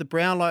 $3.30 for the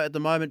Brownlow at the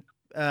moment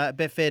at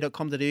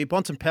betfair.com.au.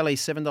 Bontempelli,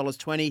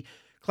 $7.20.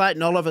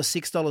 Clayton Oliver,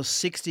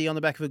 $6.60 on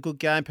the back of a good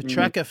game.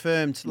 Petrarca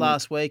firmed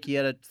last week. He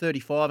had a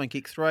 35 and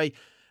kicked 3.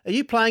 Are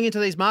you playing into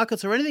these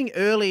markets or anything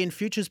early in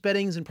futures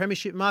bettings and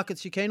premiership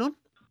markets you're keen on?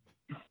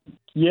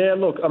 Yeah,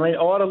 look, I mean,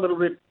 I had a little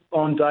bit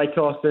on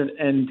Dacos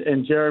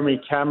and Jeremy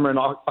Cameron.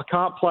 I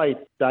can't play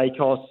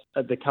Dacos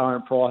at the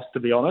current price, to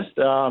be honest.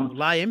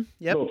 Lay him,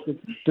 yep. Look,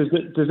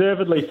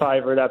 deservedly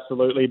favourite,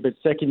 absolutely, but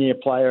second-year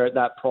player at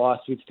that price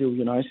with still,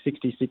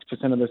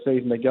 66% of the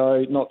season to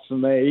go. Not for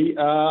me.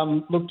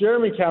 Look,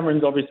 Jeremy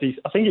Cameron's obviously,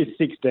 I think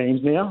he's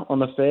 16s now on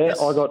the fair.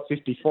 Yes. I got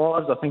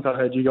 55s. I think I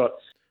heard you got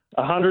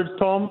 100,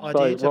 Tom. I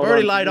So did. well I've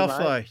already done to laid you, off,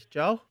 mate. though,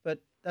 Joel, but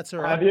that's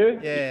all right. Have you?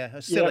 Yeah, it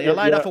was silly. Yeah, I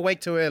laid yeah. off a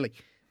week too early.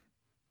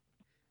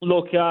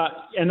 Look,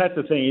 and that's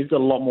the thing. He's got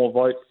a lot more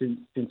votes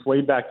since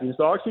we backed him.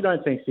 So I actually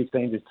don't think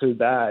 16 is too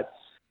bad.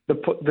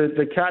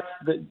 The Cats,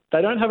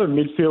 they don't have a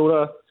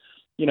midfielder.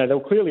 You know, they'll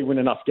clearly win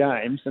enough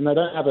games, and they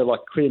don't have a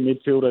clear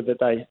midfielder that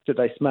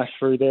they smash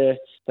through there.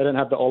 They don't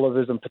have the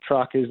Olivers and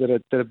Petrarcas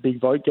that are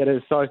big vote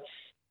getters. So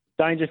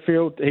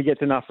Dangerfield, he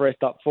gets enough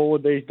rest up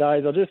forward these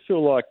days. I just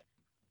feel like,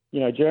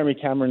 Jeremy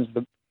Cameron's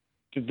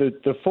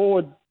the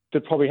forward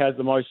that probably has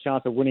the most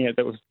chance of winning it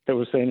that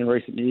we've seen in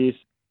recent years.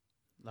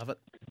 Love it.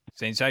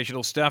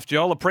 Sensational stuff,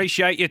 Joel.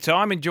 Appreciate your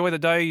time. Enjoy the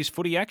day's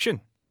footy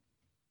action.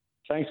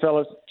 Thanks,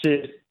 fellas.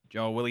 Cheers.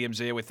 Joel Williams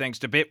here with Thanks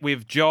to Bet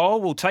with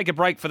Joel. We'll take a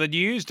break for the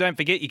news. Don't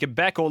forget you can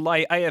back or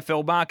lay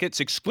AFL markets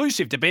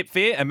exclusive to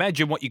Betfair.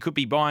 Imagine what you could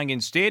be buying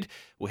instead.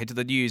 We'll head to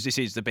the news. This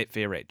is the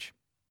Betfair Edge.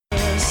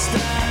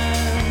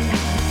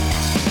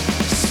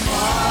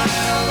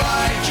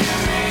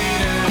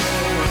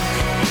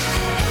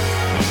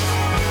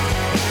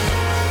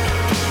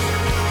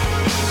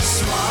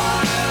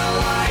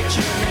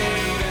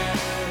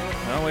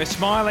 We're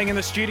smiling in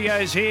the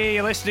studios here.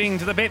 You're listening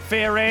to the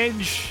Betfair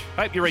Edge.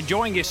 Hope you're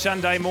enjoying your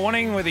Sunday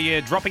morning, whether you're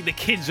dropping the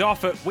kids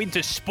off at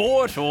winter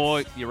sport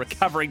or you're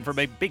recovering from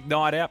a big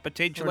night out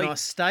potentially. Or a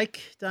nice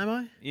steak,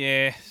 Damo.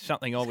 Yeah,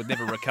 something I would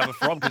never recover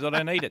from because I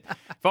don't eat it.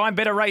 Find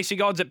better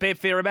racing odds at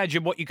Betfair.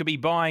 Imagine what you could be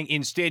buying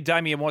instead.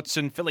 Damian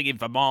Watson filling in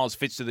for Miles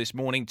Fitzer this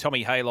morning.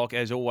 Tommy Haylock,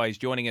 as always,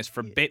 joining us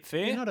from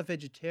Betfair. You're not a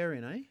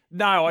vegetarian, eh?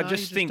 No, I you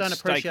just think don't steak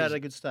appreciate is... a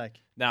good steak.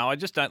 No, I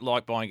just don't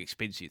like buying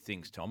expensive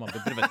things, Tom. I'm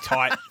a bit of a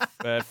tight,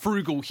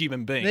 frugal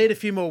human being. Need a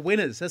few more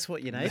winners. That's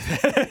what you need.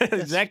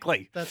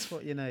 Exactly. That's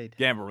what you need.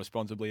 Gamble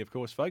responsibly, of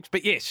course, folks.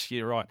 But yes,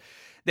 you're right.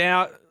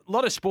 Now, a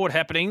lot of sport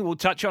happening. We'll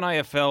touch on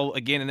AFL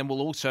again, and then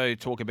we'll also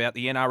talk about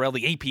the NRL,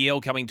 the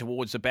EPL coming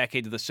towards the back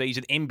end of the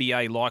season.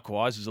 NBA,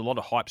 likewise. There's a lot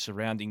of hype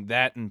surrounding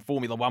that. And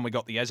Formula One, we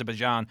got the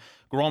Azerbaijan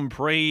Grand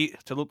Prix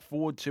to look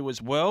forward to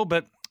as well.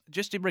 But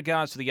just in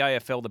regards to the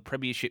AFL, the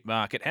premiership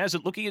market, how's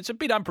it looking? It's a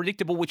bit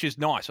unpredictable, which is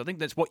nice. I think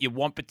that's what you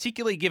want,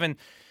 particularly given,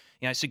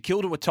 St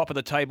Kilda were top of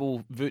the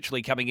table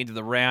virtually coming into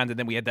the round, and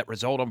then we had that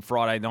result on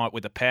Friday night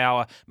with the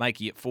Power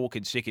making it 4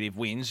 consecutive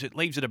wins. It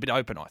leaves it a bit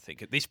open, I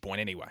think, at this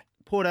point anyway.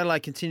 Port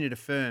Adelaide continue to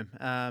firm,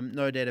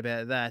 no doubt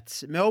about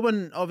that.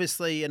 Melbourne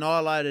obviously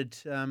annihilated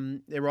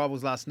their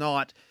rivals last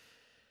night,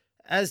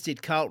 as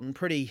did Carlton.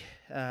 Pretty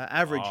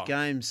average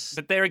games.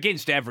 But they're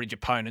against average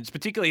opponents,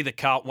 particularly the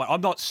Carlton one.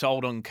 I'm not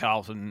sold on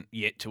Carlton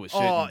yet to a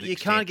certain extent. You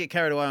can't get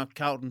carried away on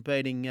Carlton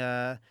beating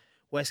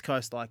West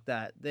Coast like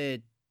that. They're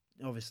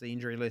obviously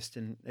injury list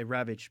and they're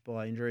ravaged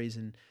by injuries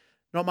and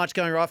not much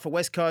going right for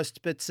West Coast.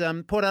 But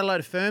Port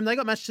Adelaide firm, they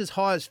got matched as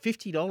high as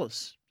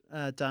 $50,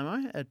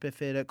 Damo, at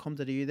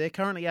betfair.com.au. They're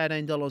currently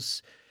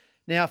 $18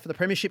 now for the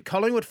premiership.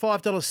 Collingwood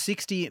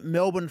 $5.60,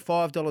 Melbourne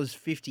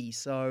 $5.50.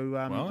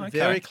 So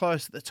very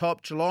close at the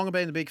top. Geelong have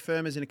been the big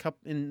firmers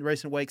in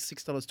recent weeks,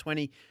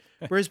 $6.20.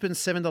 Brisbane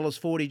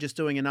 $7.40, just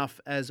doing enough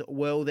as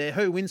well there.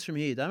 Who wins from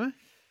here, Damo?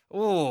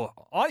 Oh,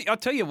 I'll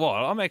tell you what,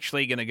 I'm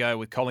actually going to go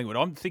with Collingwood.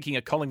 I'm thinking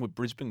a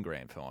Collingwood-Brisbane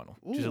grand final,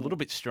 which is a little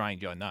bit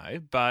strange, I know.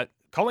 But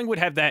Collingwood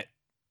have that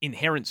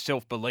inherent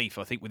self-belief,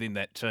 I think, within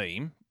that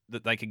team,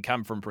 that they can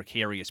come from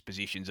precarious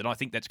positions. And I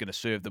think that's going to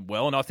serve them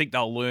well. And I think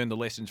they'll learn the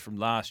lessons from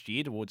last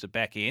year towards the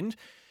back end.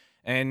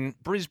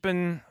 And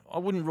Brisbane, I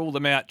wouldn't rule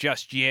them out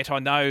just yet. I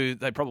know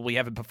they probably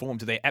haven't performed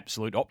to their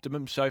absolute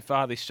optimum so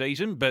far this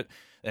season, but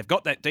they've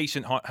got that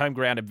decent home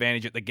ground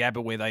advantage at the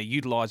Gabba where they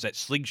utilise that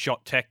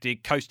slingshot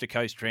tactic.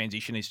 Coast-to-coast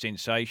transition is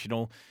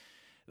sensational.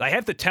 They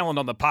have the talent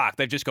on the park.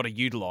 They've just got to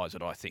utilise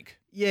it, I think.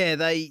 Yeah,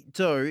 they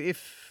do.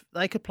 If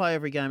they could play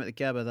every game at the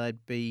Gabba,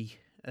 they'd be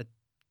at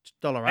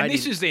 $1.80. And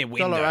this is their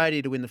window.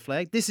 $1.80 to win the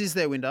flag. This is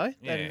their window.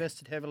 Yeah. They've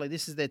invested heavily.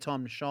 This is their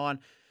time to shine.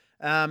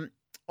 I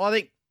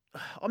think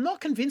I'm not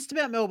convinced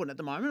about Melbourne at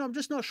the moment. I'm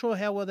just not sure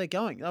how well they're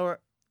going. They were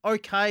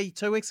okay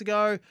 2 weeks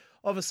ago.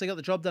 Obviously got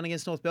the job done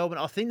against North Melbourne.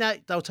 I think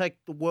that they'll take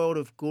the world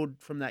of good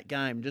from that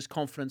game, just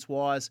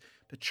confidence-wise.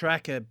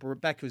 Petrarca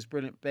back to his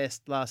brilliant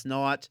best last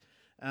night.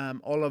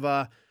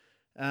 Oliver,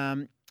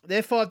 they're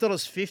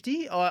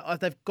 $5.50.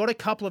 They've got a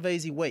couple of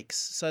easy weeks,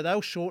 so they'll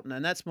shorten,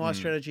 and that's my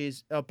strategy.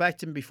 Is I backed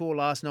them before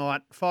last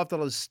night,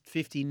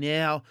 $5.50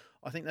 now.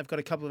 I think they've got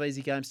a couple of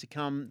easy games to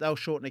come. They'll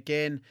shorten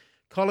again.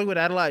 Collingwood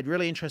Adelaide,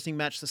 really interesting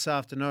match this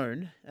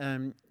afternoon.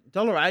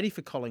 $1.80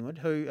 for Collingwood,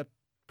 who are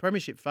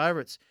premiership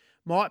favourites.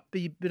 Might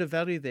be a bit of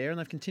value there, and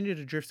they've continued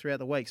to drift throughout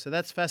the week. So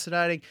that's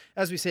fascinating.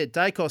 As we said,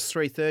 Dacos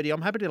 $3.30.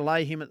 I'm happy to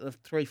lay him at the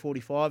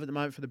 $3.45 at the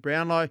moment for the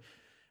Brownlow.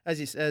 As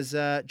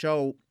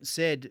Joel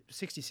said,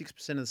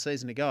 66% of the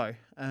season to go.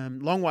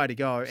 Long way to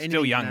go.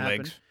 Still young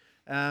legs.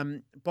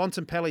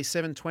 Bontempelli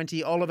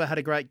 $7.20. Oliver had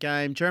a great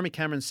game. Jeremy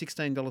Cameron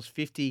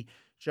 $16.50.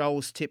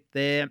 Joel's tip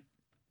there.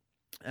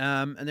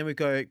 And then we've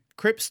got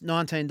Cripps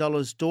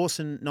 $19,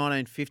 Dawson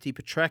 $19.50,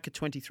 Petrarca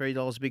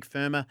 $23, big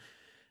firmer.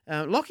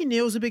 Lockie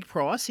Neal's a big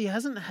price. He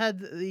hasn't had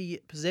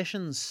the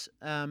possessions,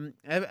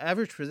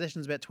 average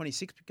possessions about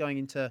 26 going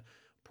into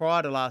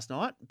prior to last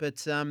night, but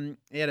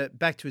he had it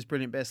back to his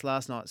brilliant best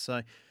last night.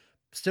 So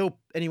still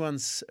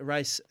anyone's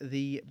race,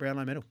 the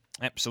Brownlow medal.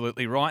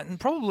 Absolutely right, and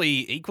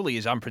probably equally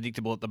as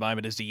unpredictable at the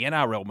moment as the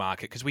NRL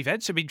market, because we've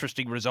had some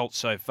interesting results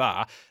so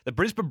far. The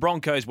Brisbane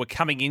Broncos were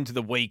coming into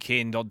the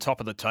weekend on top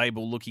of the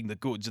table looking the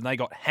goods, and they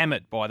got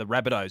hammered by the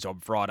Rabbitohs on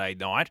Friday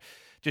night.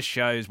 Just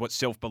shows what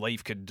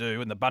self-belief can do,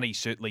 and the Bunnies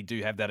certainly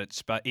do have that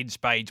in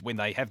spades when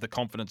they have the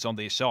confidence on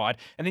their side.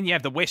 And then you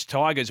have the West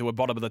Tigers, who are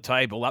bottom of the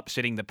table,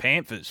 upsetting the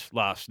Panthers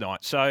last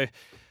night. So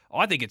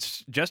I think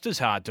it's just as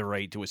hard to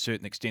read to a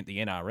certain extent the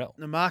NRL.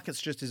 The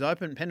market's just as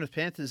open. Penrith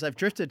Panthers, they've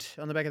drifted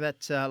on the back of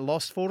that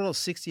loss.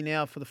 $4.60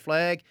 now for the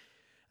flag.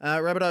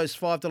 Rabbitohs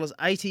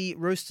 $5.80.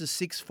 Roosters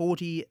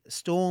 $6.40.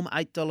 Storm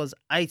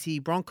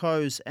 $8.80.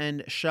 Broncos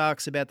and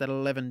Sharks about that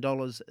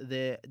 $11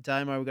 there.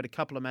 Damo, we've got a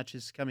couple of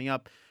matches coming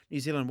up. New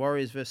Zealand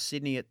Warriors versus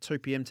Sydney at 2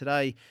 p.m.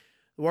 today.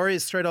 The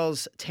Warriors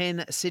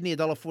 $3.10, Sydney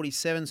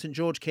 $1.47, St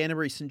George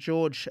Canterbury, St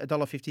George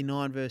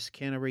 $1.59 versus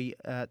Canterbury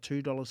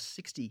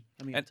 $2.60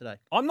 coming up today.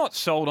 I'm not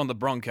sold on the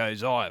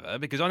Broncos either,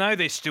 because I know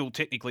they're still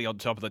technically on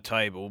top of the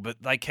table, but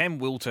they can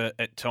wilter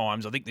at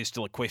times. I think there's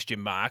still a question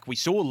mark. We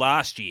saw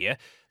last year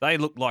they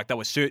looked like they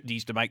were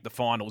certainties to make the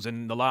finals,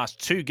 and in the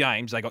last two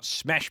games they got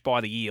smashed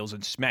by the Eels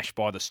and smashed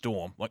by the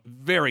Storm, like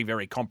very,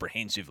 very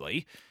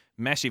comprehensively.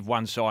 Massive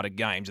one-sided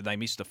games, and they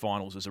missed the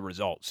finals as a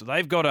result. So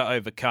they've got to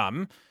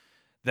overcome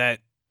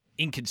that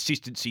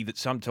inconsistency that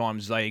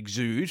sometimes they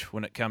exude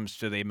when it comes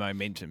to their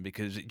momentum,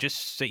 because it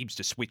just seems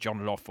to switch on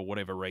and off for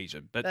whatever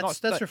reason. But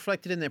that's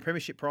reflected in their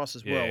premiership price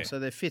as well. So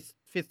their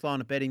fifth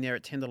line of betting there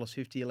at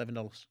 $10.50,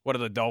 $11. What are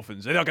the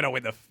Dolphins? They're not going to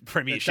win the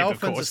premiership,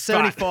 of course. The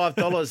Dolphins are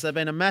 $75. They've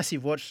been a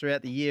massive watch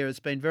throughout the year. It's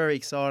been very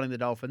exciting, the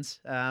Dolphins.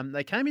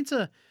 They came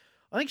into,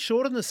 I think,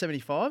 shorter than the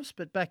 75s,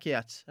 but back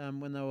out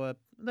when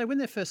they win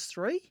their first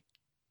three.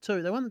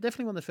 Two. They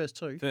definitely won the first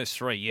two. First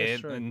three, yeah.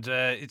 First three. And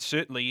it's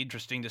certainly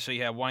interesting to see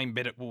how Wayne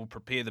Bennett will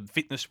prepare them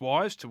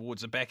fitness-wise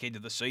towards the back end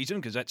of the season,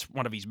 because that's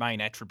one of his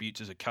main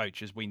attributes as a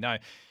coach, as we know.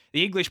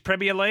 The English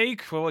Premier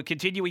League, well, we're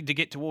continuing to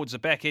get towards the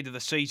back end of the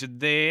season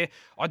there.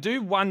 I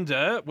do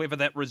wonder whether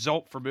that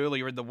result from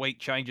earlier in the week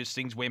changes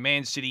things, where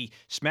Man City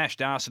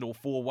smashed Arsenal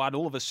 4-1.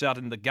 All of a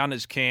sudden, the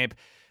Gunners camp,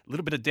 a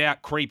little bit of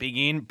doubt creeping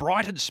in.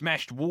 Brighton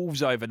smashed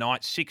Wolves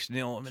overnight, 6-0.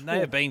 I mean, they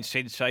have been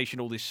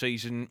sensational this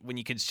season when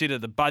you consider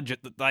the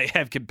budget that they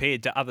have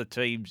compared to other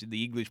teams in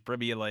the English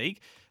Premier League.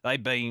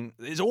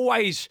 There's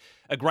always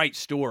a great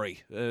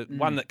story,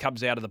 one that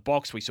comes out of the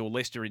box. We saw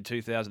Leicester in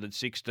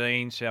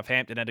 2016.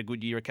 Southampton had a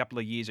good year a couple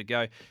of years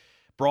ago.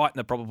 Brighton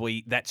are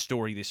probably that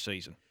story this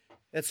season.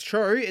 That's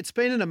true. It's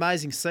been an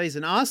amazing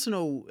season.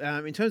 Arsenal,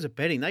 in terms of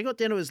betting, they got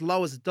down to as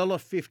low as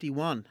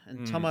 $1.51,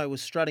 and Tomo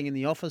was strutting in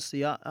the office,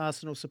 the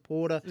Arsenal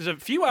supporter. There's a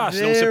few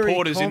Arsenal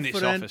supporters in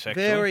this office,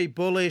 actually. Very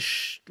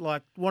bullish,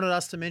 wanted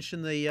us to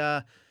mention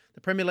the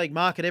Premier League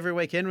market every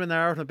weekend when they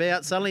were out and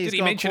about. Suddenly Did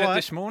he mention it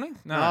this morning?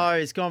 No,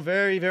 he's gone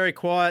very, very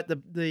quiet.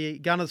 The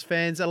Gunners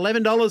fans,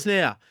 $11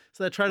 now.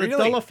 So they traded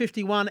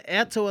 $1.51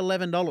 out to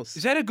 $11.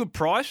 Is that a good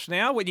price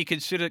now when you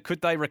consider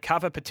could they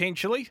recover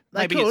potentially?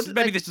 Maybe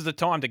this is the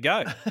time to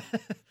go.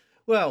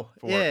 Well,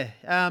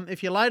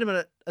 if you laid them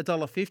at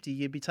 $1.50,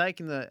 you'd be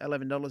taking the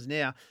 $11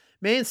 now.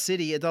 Man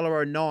City,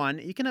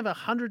 $1.09. You can have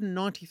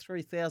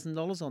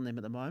 $193,000 on them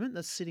at the moment.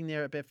 That's sitting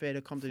there at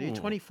Betfair.com.au.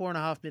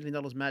 $24.5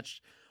 million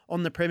matched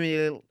on the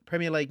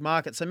Premier League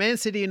market. So Man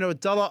City into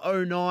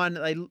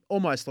 $1.09. They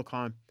almost look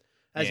home,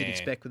 as you'd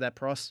expect with that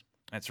price.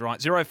 That's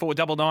right.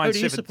 0499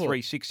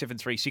 736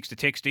 736 to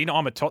text in.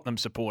 I'm a Tottenham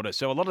supporter,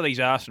 so a lot of these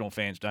Arsenal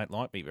fans don't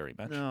like me very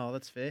much. No,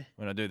 that's fair.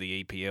 When I do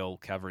the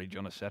EPL coverage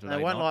on a Saturday night.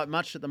 They won't like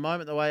much at the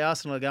moment, the way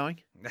Arsenal are going.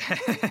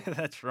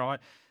 That's right.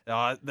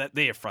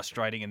 They're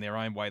frustrating in their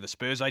own way. The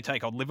Spurs, they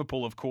take on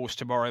Liverpool, of course,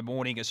 tomorrow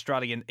morning,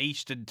 Australian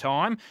Eastern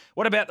Time.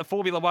 What about the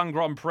Formula One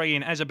Grand Prix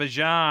in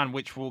Azerbaijan,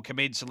 which will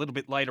commence a little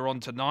bit later on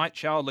tonight?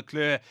 Charles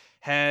Leclerc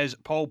has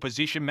pole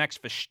position. Max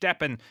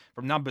Verstappen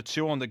from number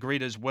 2 on the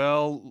grid as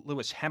well.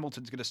 Lewis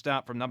Hamilton's going to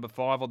start from number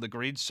 5 on the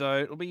grid. So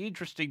it'll be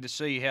interesting to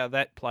see how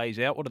that plays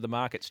out. What are the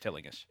markets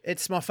telling us?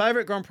 It's my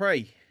favourite Grand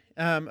Prix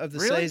of the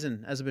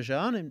season,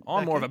 Azerbaijan.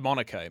 I'm more of a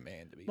Monaco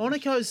man, to be honest.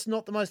 Monaco's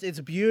not the most... It's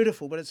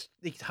beautiful, but it's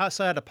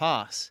so hard to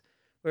pass.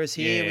 Whereas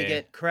here we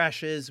get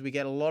crashes, we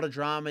get a lot of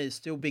drama. There's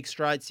still big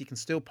straights. You can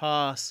still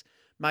pass,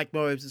 make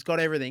moves. It's got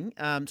everything.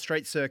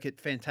 Street circuit,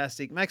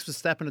 fantastic. Max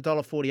Verstappen,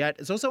 $1.48.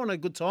 It's also on a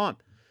good time.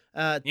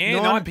 9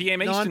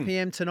 p.m. Eastern. 9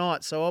 p.m.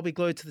 tonight, so I'll be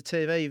glued to the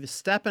TV.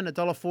 Verstappen,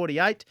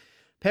 $1.48.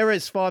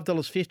 Perez,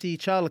 $5.50.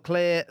 Charles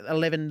Leclerc,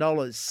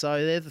 $11.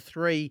 So they're the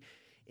three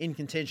in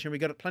contention. We've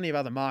got plenty of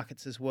other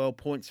markets as well.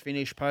 Points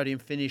finish, podium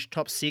finish,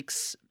 top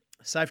 6,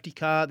 safety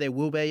car. There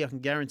will be, I can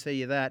guarantee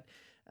you that.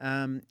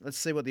 Let's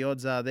see what the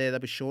odds are there. They'll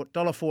be short.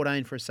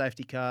 $1.14 for a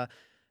safety car.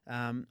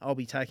 I'll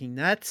be taking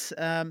that.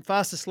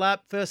 Fastest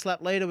lap, first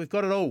lap leader. We've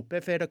got it all.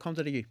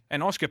 Betfair.com.au.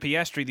 And Oscar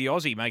Piastri, the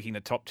Aussie, making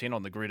the top 10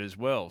 on the grid as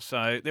well.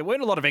 So there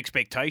weren't a lot of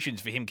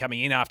expectations for him coming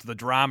in after the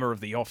drama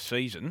of the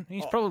off-season.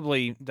 He's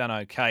probably done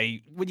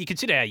okay when you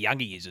consider how young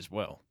he is as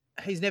well.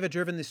 He's never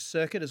driven this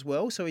circuit as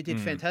well, so he did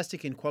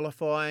fantastic in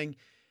qualifying.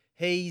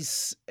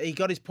 He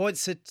got his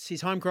points at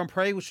his home Grand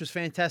Prix, which was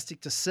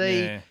fantastic to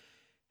see. Yeah.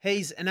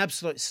 He's an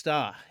absolute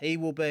star. He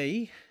will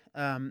be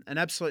an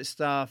absolute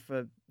star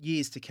for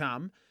years to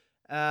come.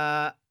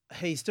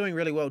 He's doing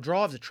really well.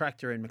 Drives a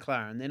tractor in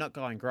McLaren. They're not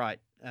going great.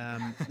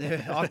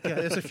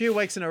 There's a few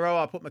weeks in a row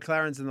I put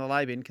McLarens in the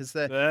lay bin because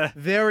they're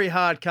very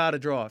hard car to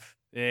drive.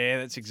 Yeah,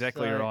 that's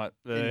exactly right.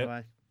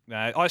 Anyway.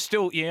 No, I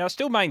still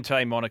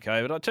maintain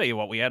Monaco, but I'll tell you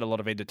what, we had a lot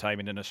of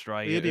entertainment in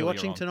Australia. Will you be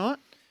watching tonight?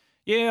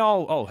 Yeah,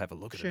 I'll have a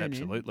look at it. In.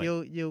 Absolutely.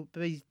 You'll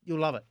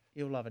love it.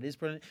 You'll love it. It's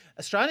brilliant.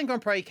 Australian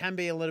Grand Prix can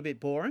be a little bit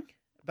boring,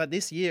 but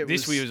this year it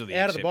was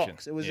out of the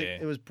box. It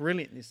was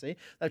brilliant this year.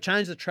 They've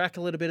changed the track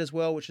a little bit as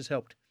well, which has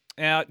helped.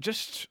 Now,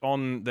 just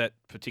on that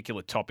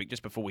particular topic,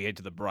 just before we head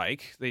to the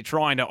break, they're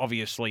trying to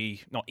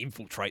obviously not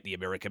infiltrate the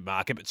American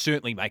market, but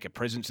certainly make a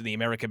presence in the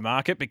American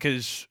market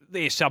because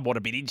they're somewhat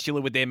a bit insular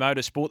with their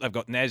motorsport. They've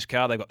got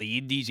NASCAR, they've got the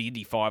Indies. The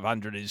Indy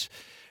 500 is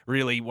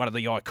really one of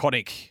the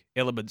iconic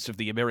elements of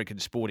the American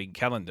sporting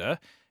calendar.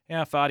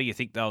 How far do you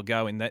think they'll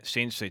go in that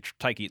sense? They're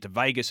taking it to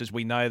Vegas, as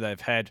we know. They've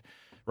had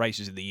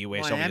races in the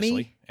US, Miami.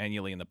 Obviously,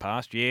 annually in the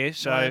past. Yeah,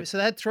 so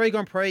they had 3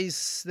 Grand Prix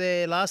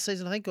there last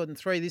season, I think, or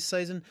 3 this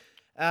season.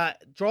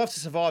 Drive to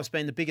Survive's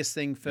been the biggest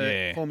thing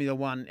for Formula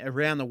One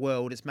around the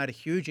world. It's made a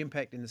huge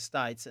impact in the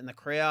States and the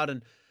crowd.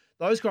 And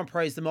those Grand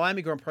Prix, the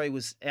Miami Grand Prix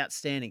was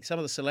outstanding. Some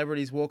of the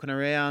celebrities walking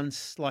around,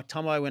 like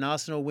Tomo when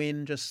Arsenal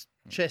win, just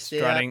chest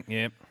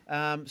strutting,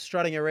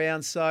 strutting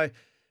around. So,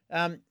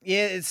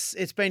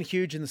 it's been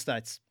huge in the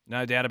States.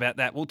 No doubt about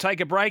that. We'll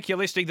take a break. You're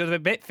listening to the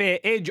Betfair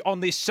Edge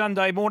on this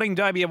Sunday morning.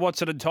 Damien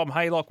Watson and Tom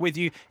Haylock with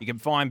you. You can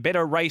find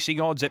better racing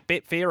odds at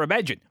Betfair.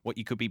 Imagine what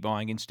you could be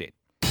buying instead.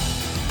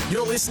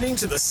 You're listening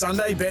to the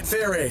Sunday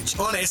Betfair Edge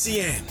on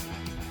SEN.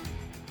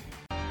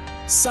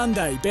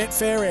 Sunday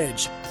Betfair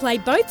Edge. Play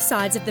both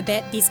sides of the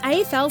bet this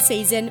AFL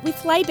season with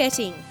Flay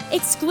Betting,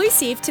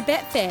 exclusive to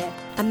Betfair.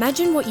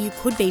 Imagine what you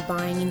could be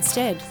buying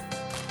instead.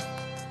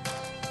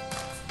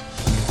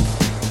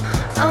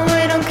 And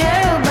we don't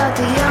care about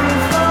the young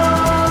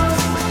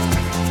folks,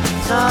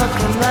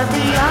 talking about the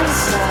young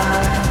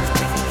side.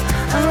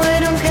 And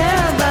we don't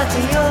care about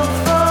the old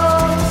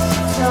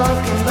folks,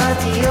 talking about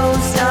the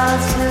old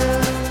stars too.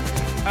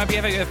 Hope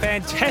you're having a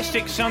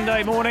fantastic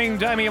Sunday morning.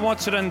 Damien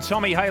Watson and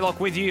Tommy Haylock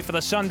with you for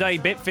the Sunday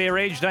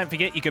Betfair Edge. Don't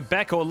forget you can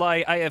back or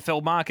lay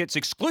AFL markets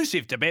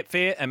exclusive to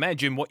Betfair.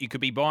 Imagine what you could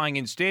be buying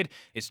instead.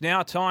 It's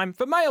now time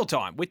for Mail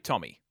Time with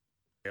Tommy.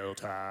 Mail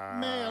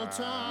time. Mail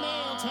time.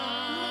 Mail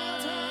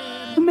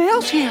time. The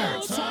mail's here.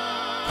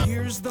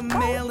 Here's the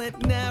mail, it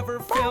never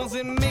fails.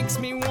 It makes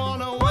me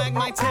wanna wag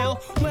my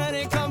tail. When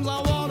it comes,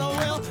 I wanna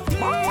will.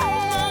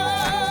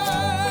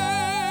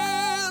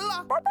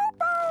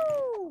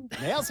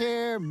 Mail's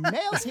here.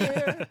 Mail's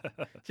here.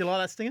 Do you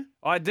like that stinger?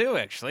 I do,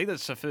 actually.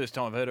 That's the first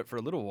time I've heard it for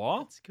a little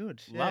while. It's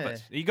good. Love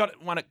it. You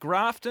got one at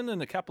Grafton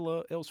and a couple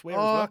of elsewhere as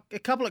Oh, well? a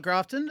couple at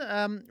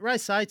Grafton.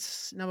 Race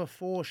 8's number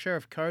 4,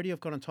 Sheriff Cody. I've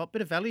got on top.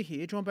 Bit of value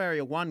here. John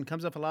Barrier 1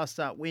 comes off a last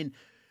start win.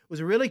 It was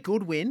a really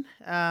good win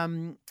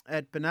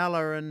at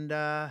Benalla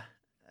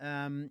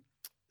and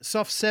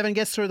soft 7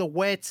 gets through the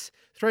wet.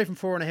 3 from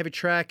 4 on a heavy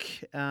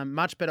track.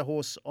 Much better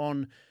horse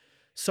on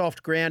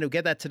soft ground. He'll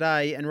get that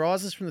today and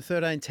rises from the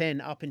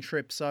 13.10 up in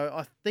trip. So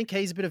I think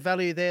he's a bit of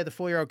value there. The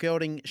 4-year-old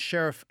gelding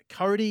Sheriff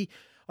Cody.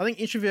 I think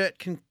Introvert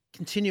can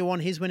continue on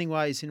his winning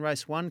ways in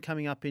race 1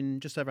 coming up in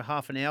just over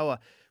half an hour.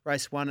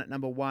 Race 1 at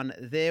number 1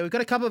 there. We've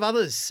got a couple of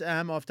others.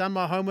 I've done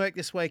my homework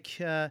this week.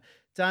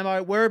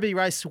 Damo, Werribee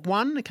race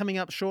 1 coming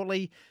up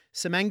shortly.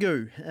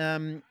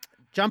 Samangu,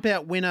 jump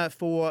out winner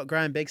for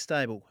Graham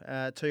Begstable,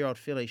 2-year-old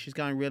filly. She's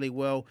going really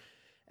well.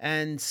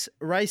 And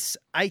race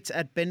 8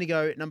 at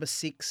Bendigo, number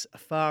 6,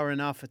 Far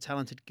Enough, a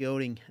talented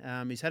gelding.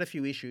 He's had a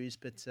few issues,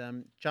 but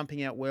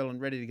jumping out well and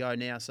ready to go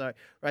now. So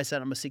race 8,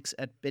 number 6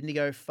 at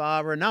Bendigo,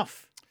 Far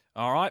Enough.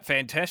 All right,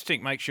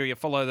 fantastic. Make sure you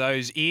follow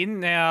those in.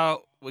 Now,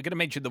 we're going to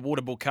mention the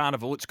Waterbull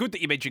Carnival. It's good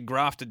that you mentioned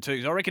Grafton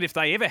too. I reckon if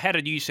they ever had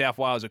a New South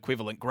Wales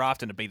equivalent,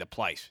 Grafton would be the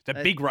place. It's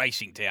a big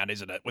racing town,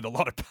 isn't it, with a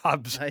lot of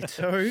pubs. They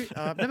do.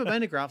 I've never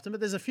been to Grafton, but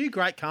there's a few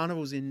great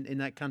carnivals in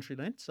that country,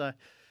 Len. So,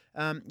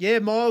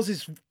 Miles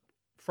is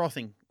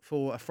frothing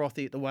for a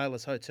frothy at the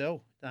Whalers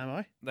Hotel,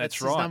 Damo.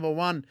 That's right. His number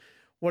 1.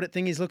 What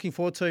thing he's looking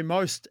forward to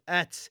most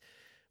at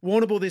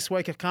Warrnambool this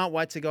week. I can't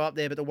wait to go up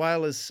there, but the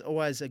Whalers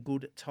always a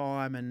good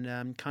time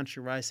and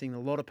country racing. A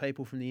lot of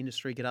people from the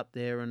industry get up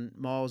there and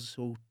Miles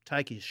will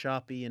take his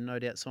Sharpie and no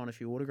doubt sign a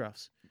few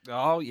autographs.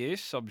 Oh,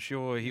 yes, I'm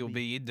sure he'll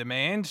be in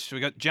demand. So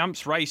we've got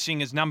Jumps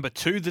Racing as number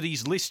 2 that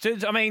he's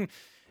listed. I mean,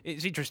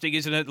 it's interesting,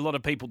 isn't it? A lot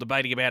of people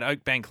debating about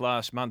Oakbank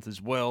last month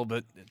as well,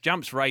 but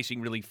Jumps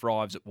Racing really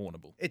thrives at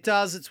Warrnambool. It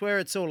does. It's where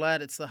it's all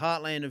at. It's the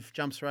heartland of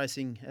Jumps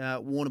Racing,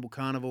 Warrnambool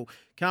Carnival.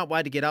 Can't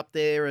wait to get up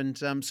there and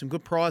some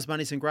good prize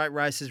money, some great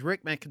races.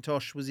 Rick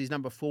McIntosh was his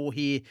number 4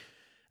 here.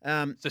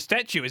 It's a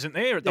statue, isn't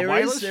there, at the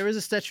Whalers? There is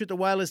a statue at the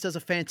Whalers. Does a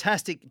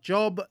fantastic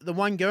job. The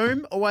One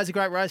Goom, always a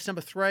great race,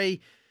 number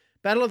 3.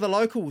 Battle of the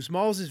Locals.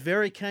 Miles is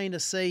very keen to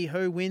see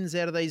who wins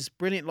out of these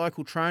brilliant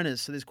local trainers.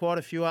 So there's quite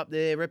a few up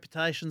there.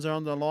 Reputations are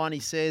on the line, he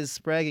says,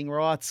 bragging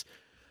rights.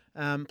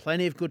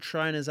 Plenty of good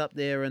trainers up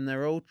there, and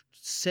they're all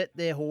set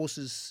their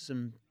horses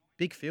some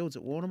big fields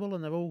at Warrnambool,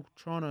 and they're all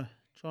trying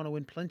to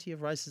win plenty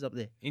of races up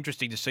there.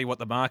 Interesting to see what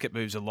the market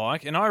moves are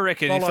like. And I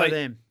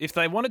reckon if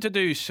they wanted to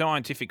do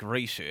scientific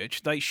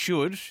research, they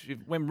should,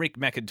 when Rick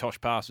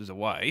McIntosh passes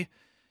away,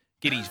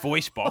 get his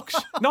voice box.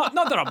 Not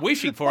that I'm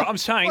wishing for it. I'm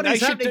saying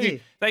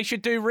they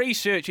should do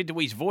research into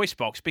his voice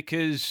box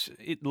because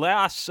it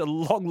lasts a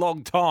long,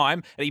 long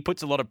time and he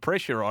puts a lot of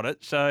pressure on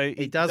it. So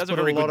he does put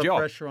a lot of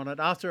pressure on it.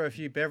 After a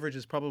few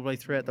beverages probably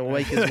throughout the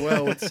week as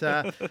well. It's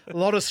a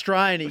lot of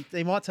strain.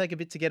 He might take a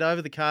bit to get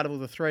over the carnival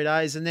the 3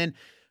 days. And then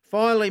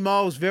finally,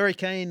 Miles, very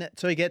keen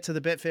to get to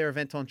the Betfair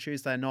event on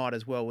Tuesday night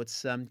as well.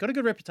 It's got a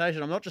good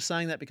reputation. I'm not just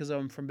saying that because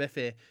I'm from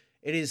Betfair.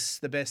 It is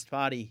the best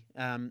party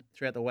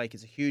throughout the week.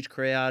 It's a huge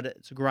crowd.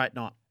 It's a great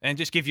night. And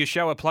just give your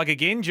show a plug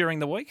again during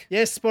the week.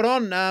 Yes, spot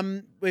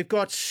on. We've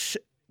got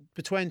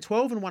between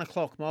 12 and 1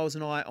 o'clock, Miles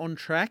and I on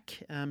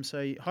track.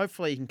 So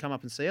hopefully you can come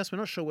up and see us. We're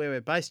not sure where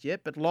we're based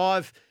yet, but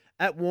live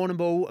at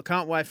Warrnambool. I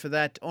can't wait for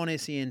that on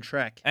SEN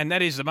track. And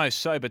that is the most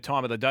sober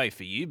time of the day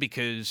for you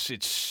because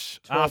it's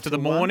after the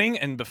morning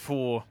and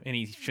before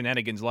any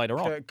shenanigans later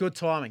on. Good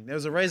timing. There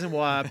was a reason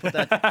why I put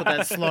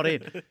that slot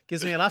in.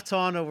 Gives me enough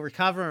time to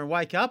recover and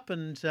wake up.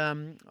 And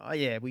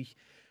we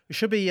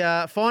should be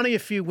finding a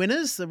few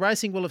winners. The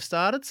racing will have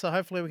started, so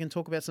hopefully we can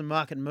talk about some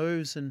market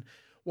moves and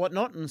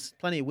whatnot, and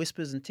plenty of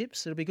whispers and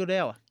tips. It'll be a good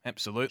hour.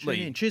 Absolutely.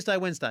 Tune in. Tuesday,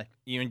 Wednesday.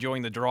 You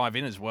enjoying the drive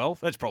in as well?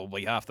 That's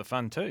probably half the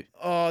fun too.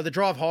 Oh, the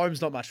drive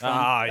home's not much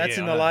fun. That's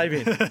in the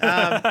lay-in.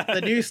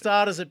 The new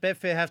starters at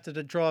Betfair have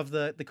to drive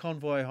the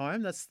convoy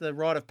home. That's the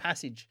rite of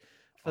passage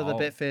for the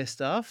Betfair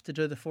staff to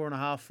do the 4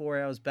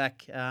 hours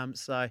back.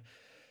 So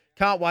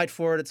can't wait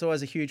for it. It's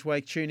always a huge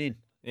week. Tune in.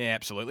 Yeah,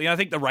 absolutely. I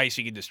think the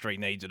racing industry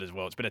needs it as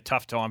well. It's been a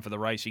tough time for the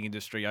racing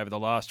industry over the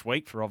last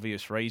week for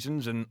obvious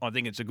reasons, and I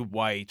think it's a good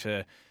way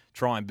to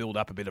try and build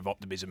up a bit of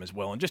optimism as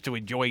well and just to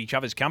enjoy each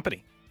other's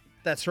company.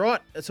 That's right.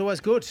 It's always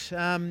good.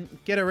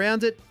 Get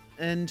around it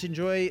and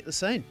enjoy the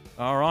scene.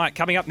 All right,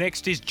 coming up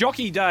next is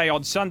Jockey Day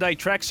on Sunday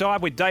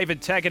Trackside with David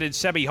Taggart and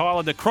Sabby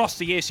Hyland across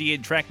the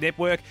SEN Track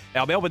Network.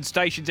 Our Melbourne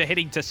stations are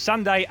heading to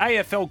Sunday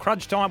AFL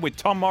Crunch Time with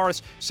Tom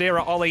Morris,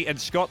 Sarah Ollie and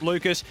Scott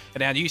Lucas.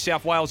 And our New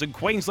South Wales and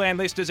Queensland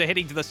listeners are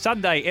heading to the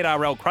Sunday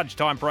NRL Crunch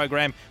Time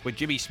program with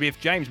Jimmy Smith,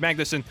 James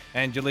Magnuson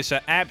and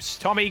Jalissa Apps.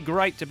 Tommy,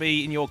 great to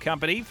be in your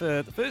company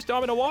for the first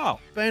time in a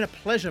while. Been a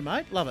pleasure,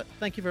 mate. Love it.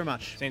 Thank you very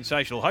much.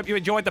 Sensational. Hope you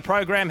enjoyed the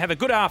program. Have a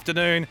good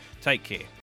afternoon. Take care.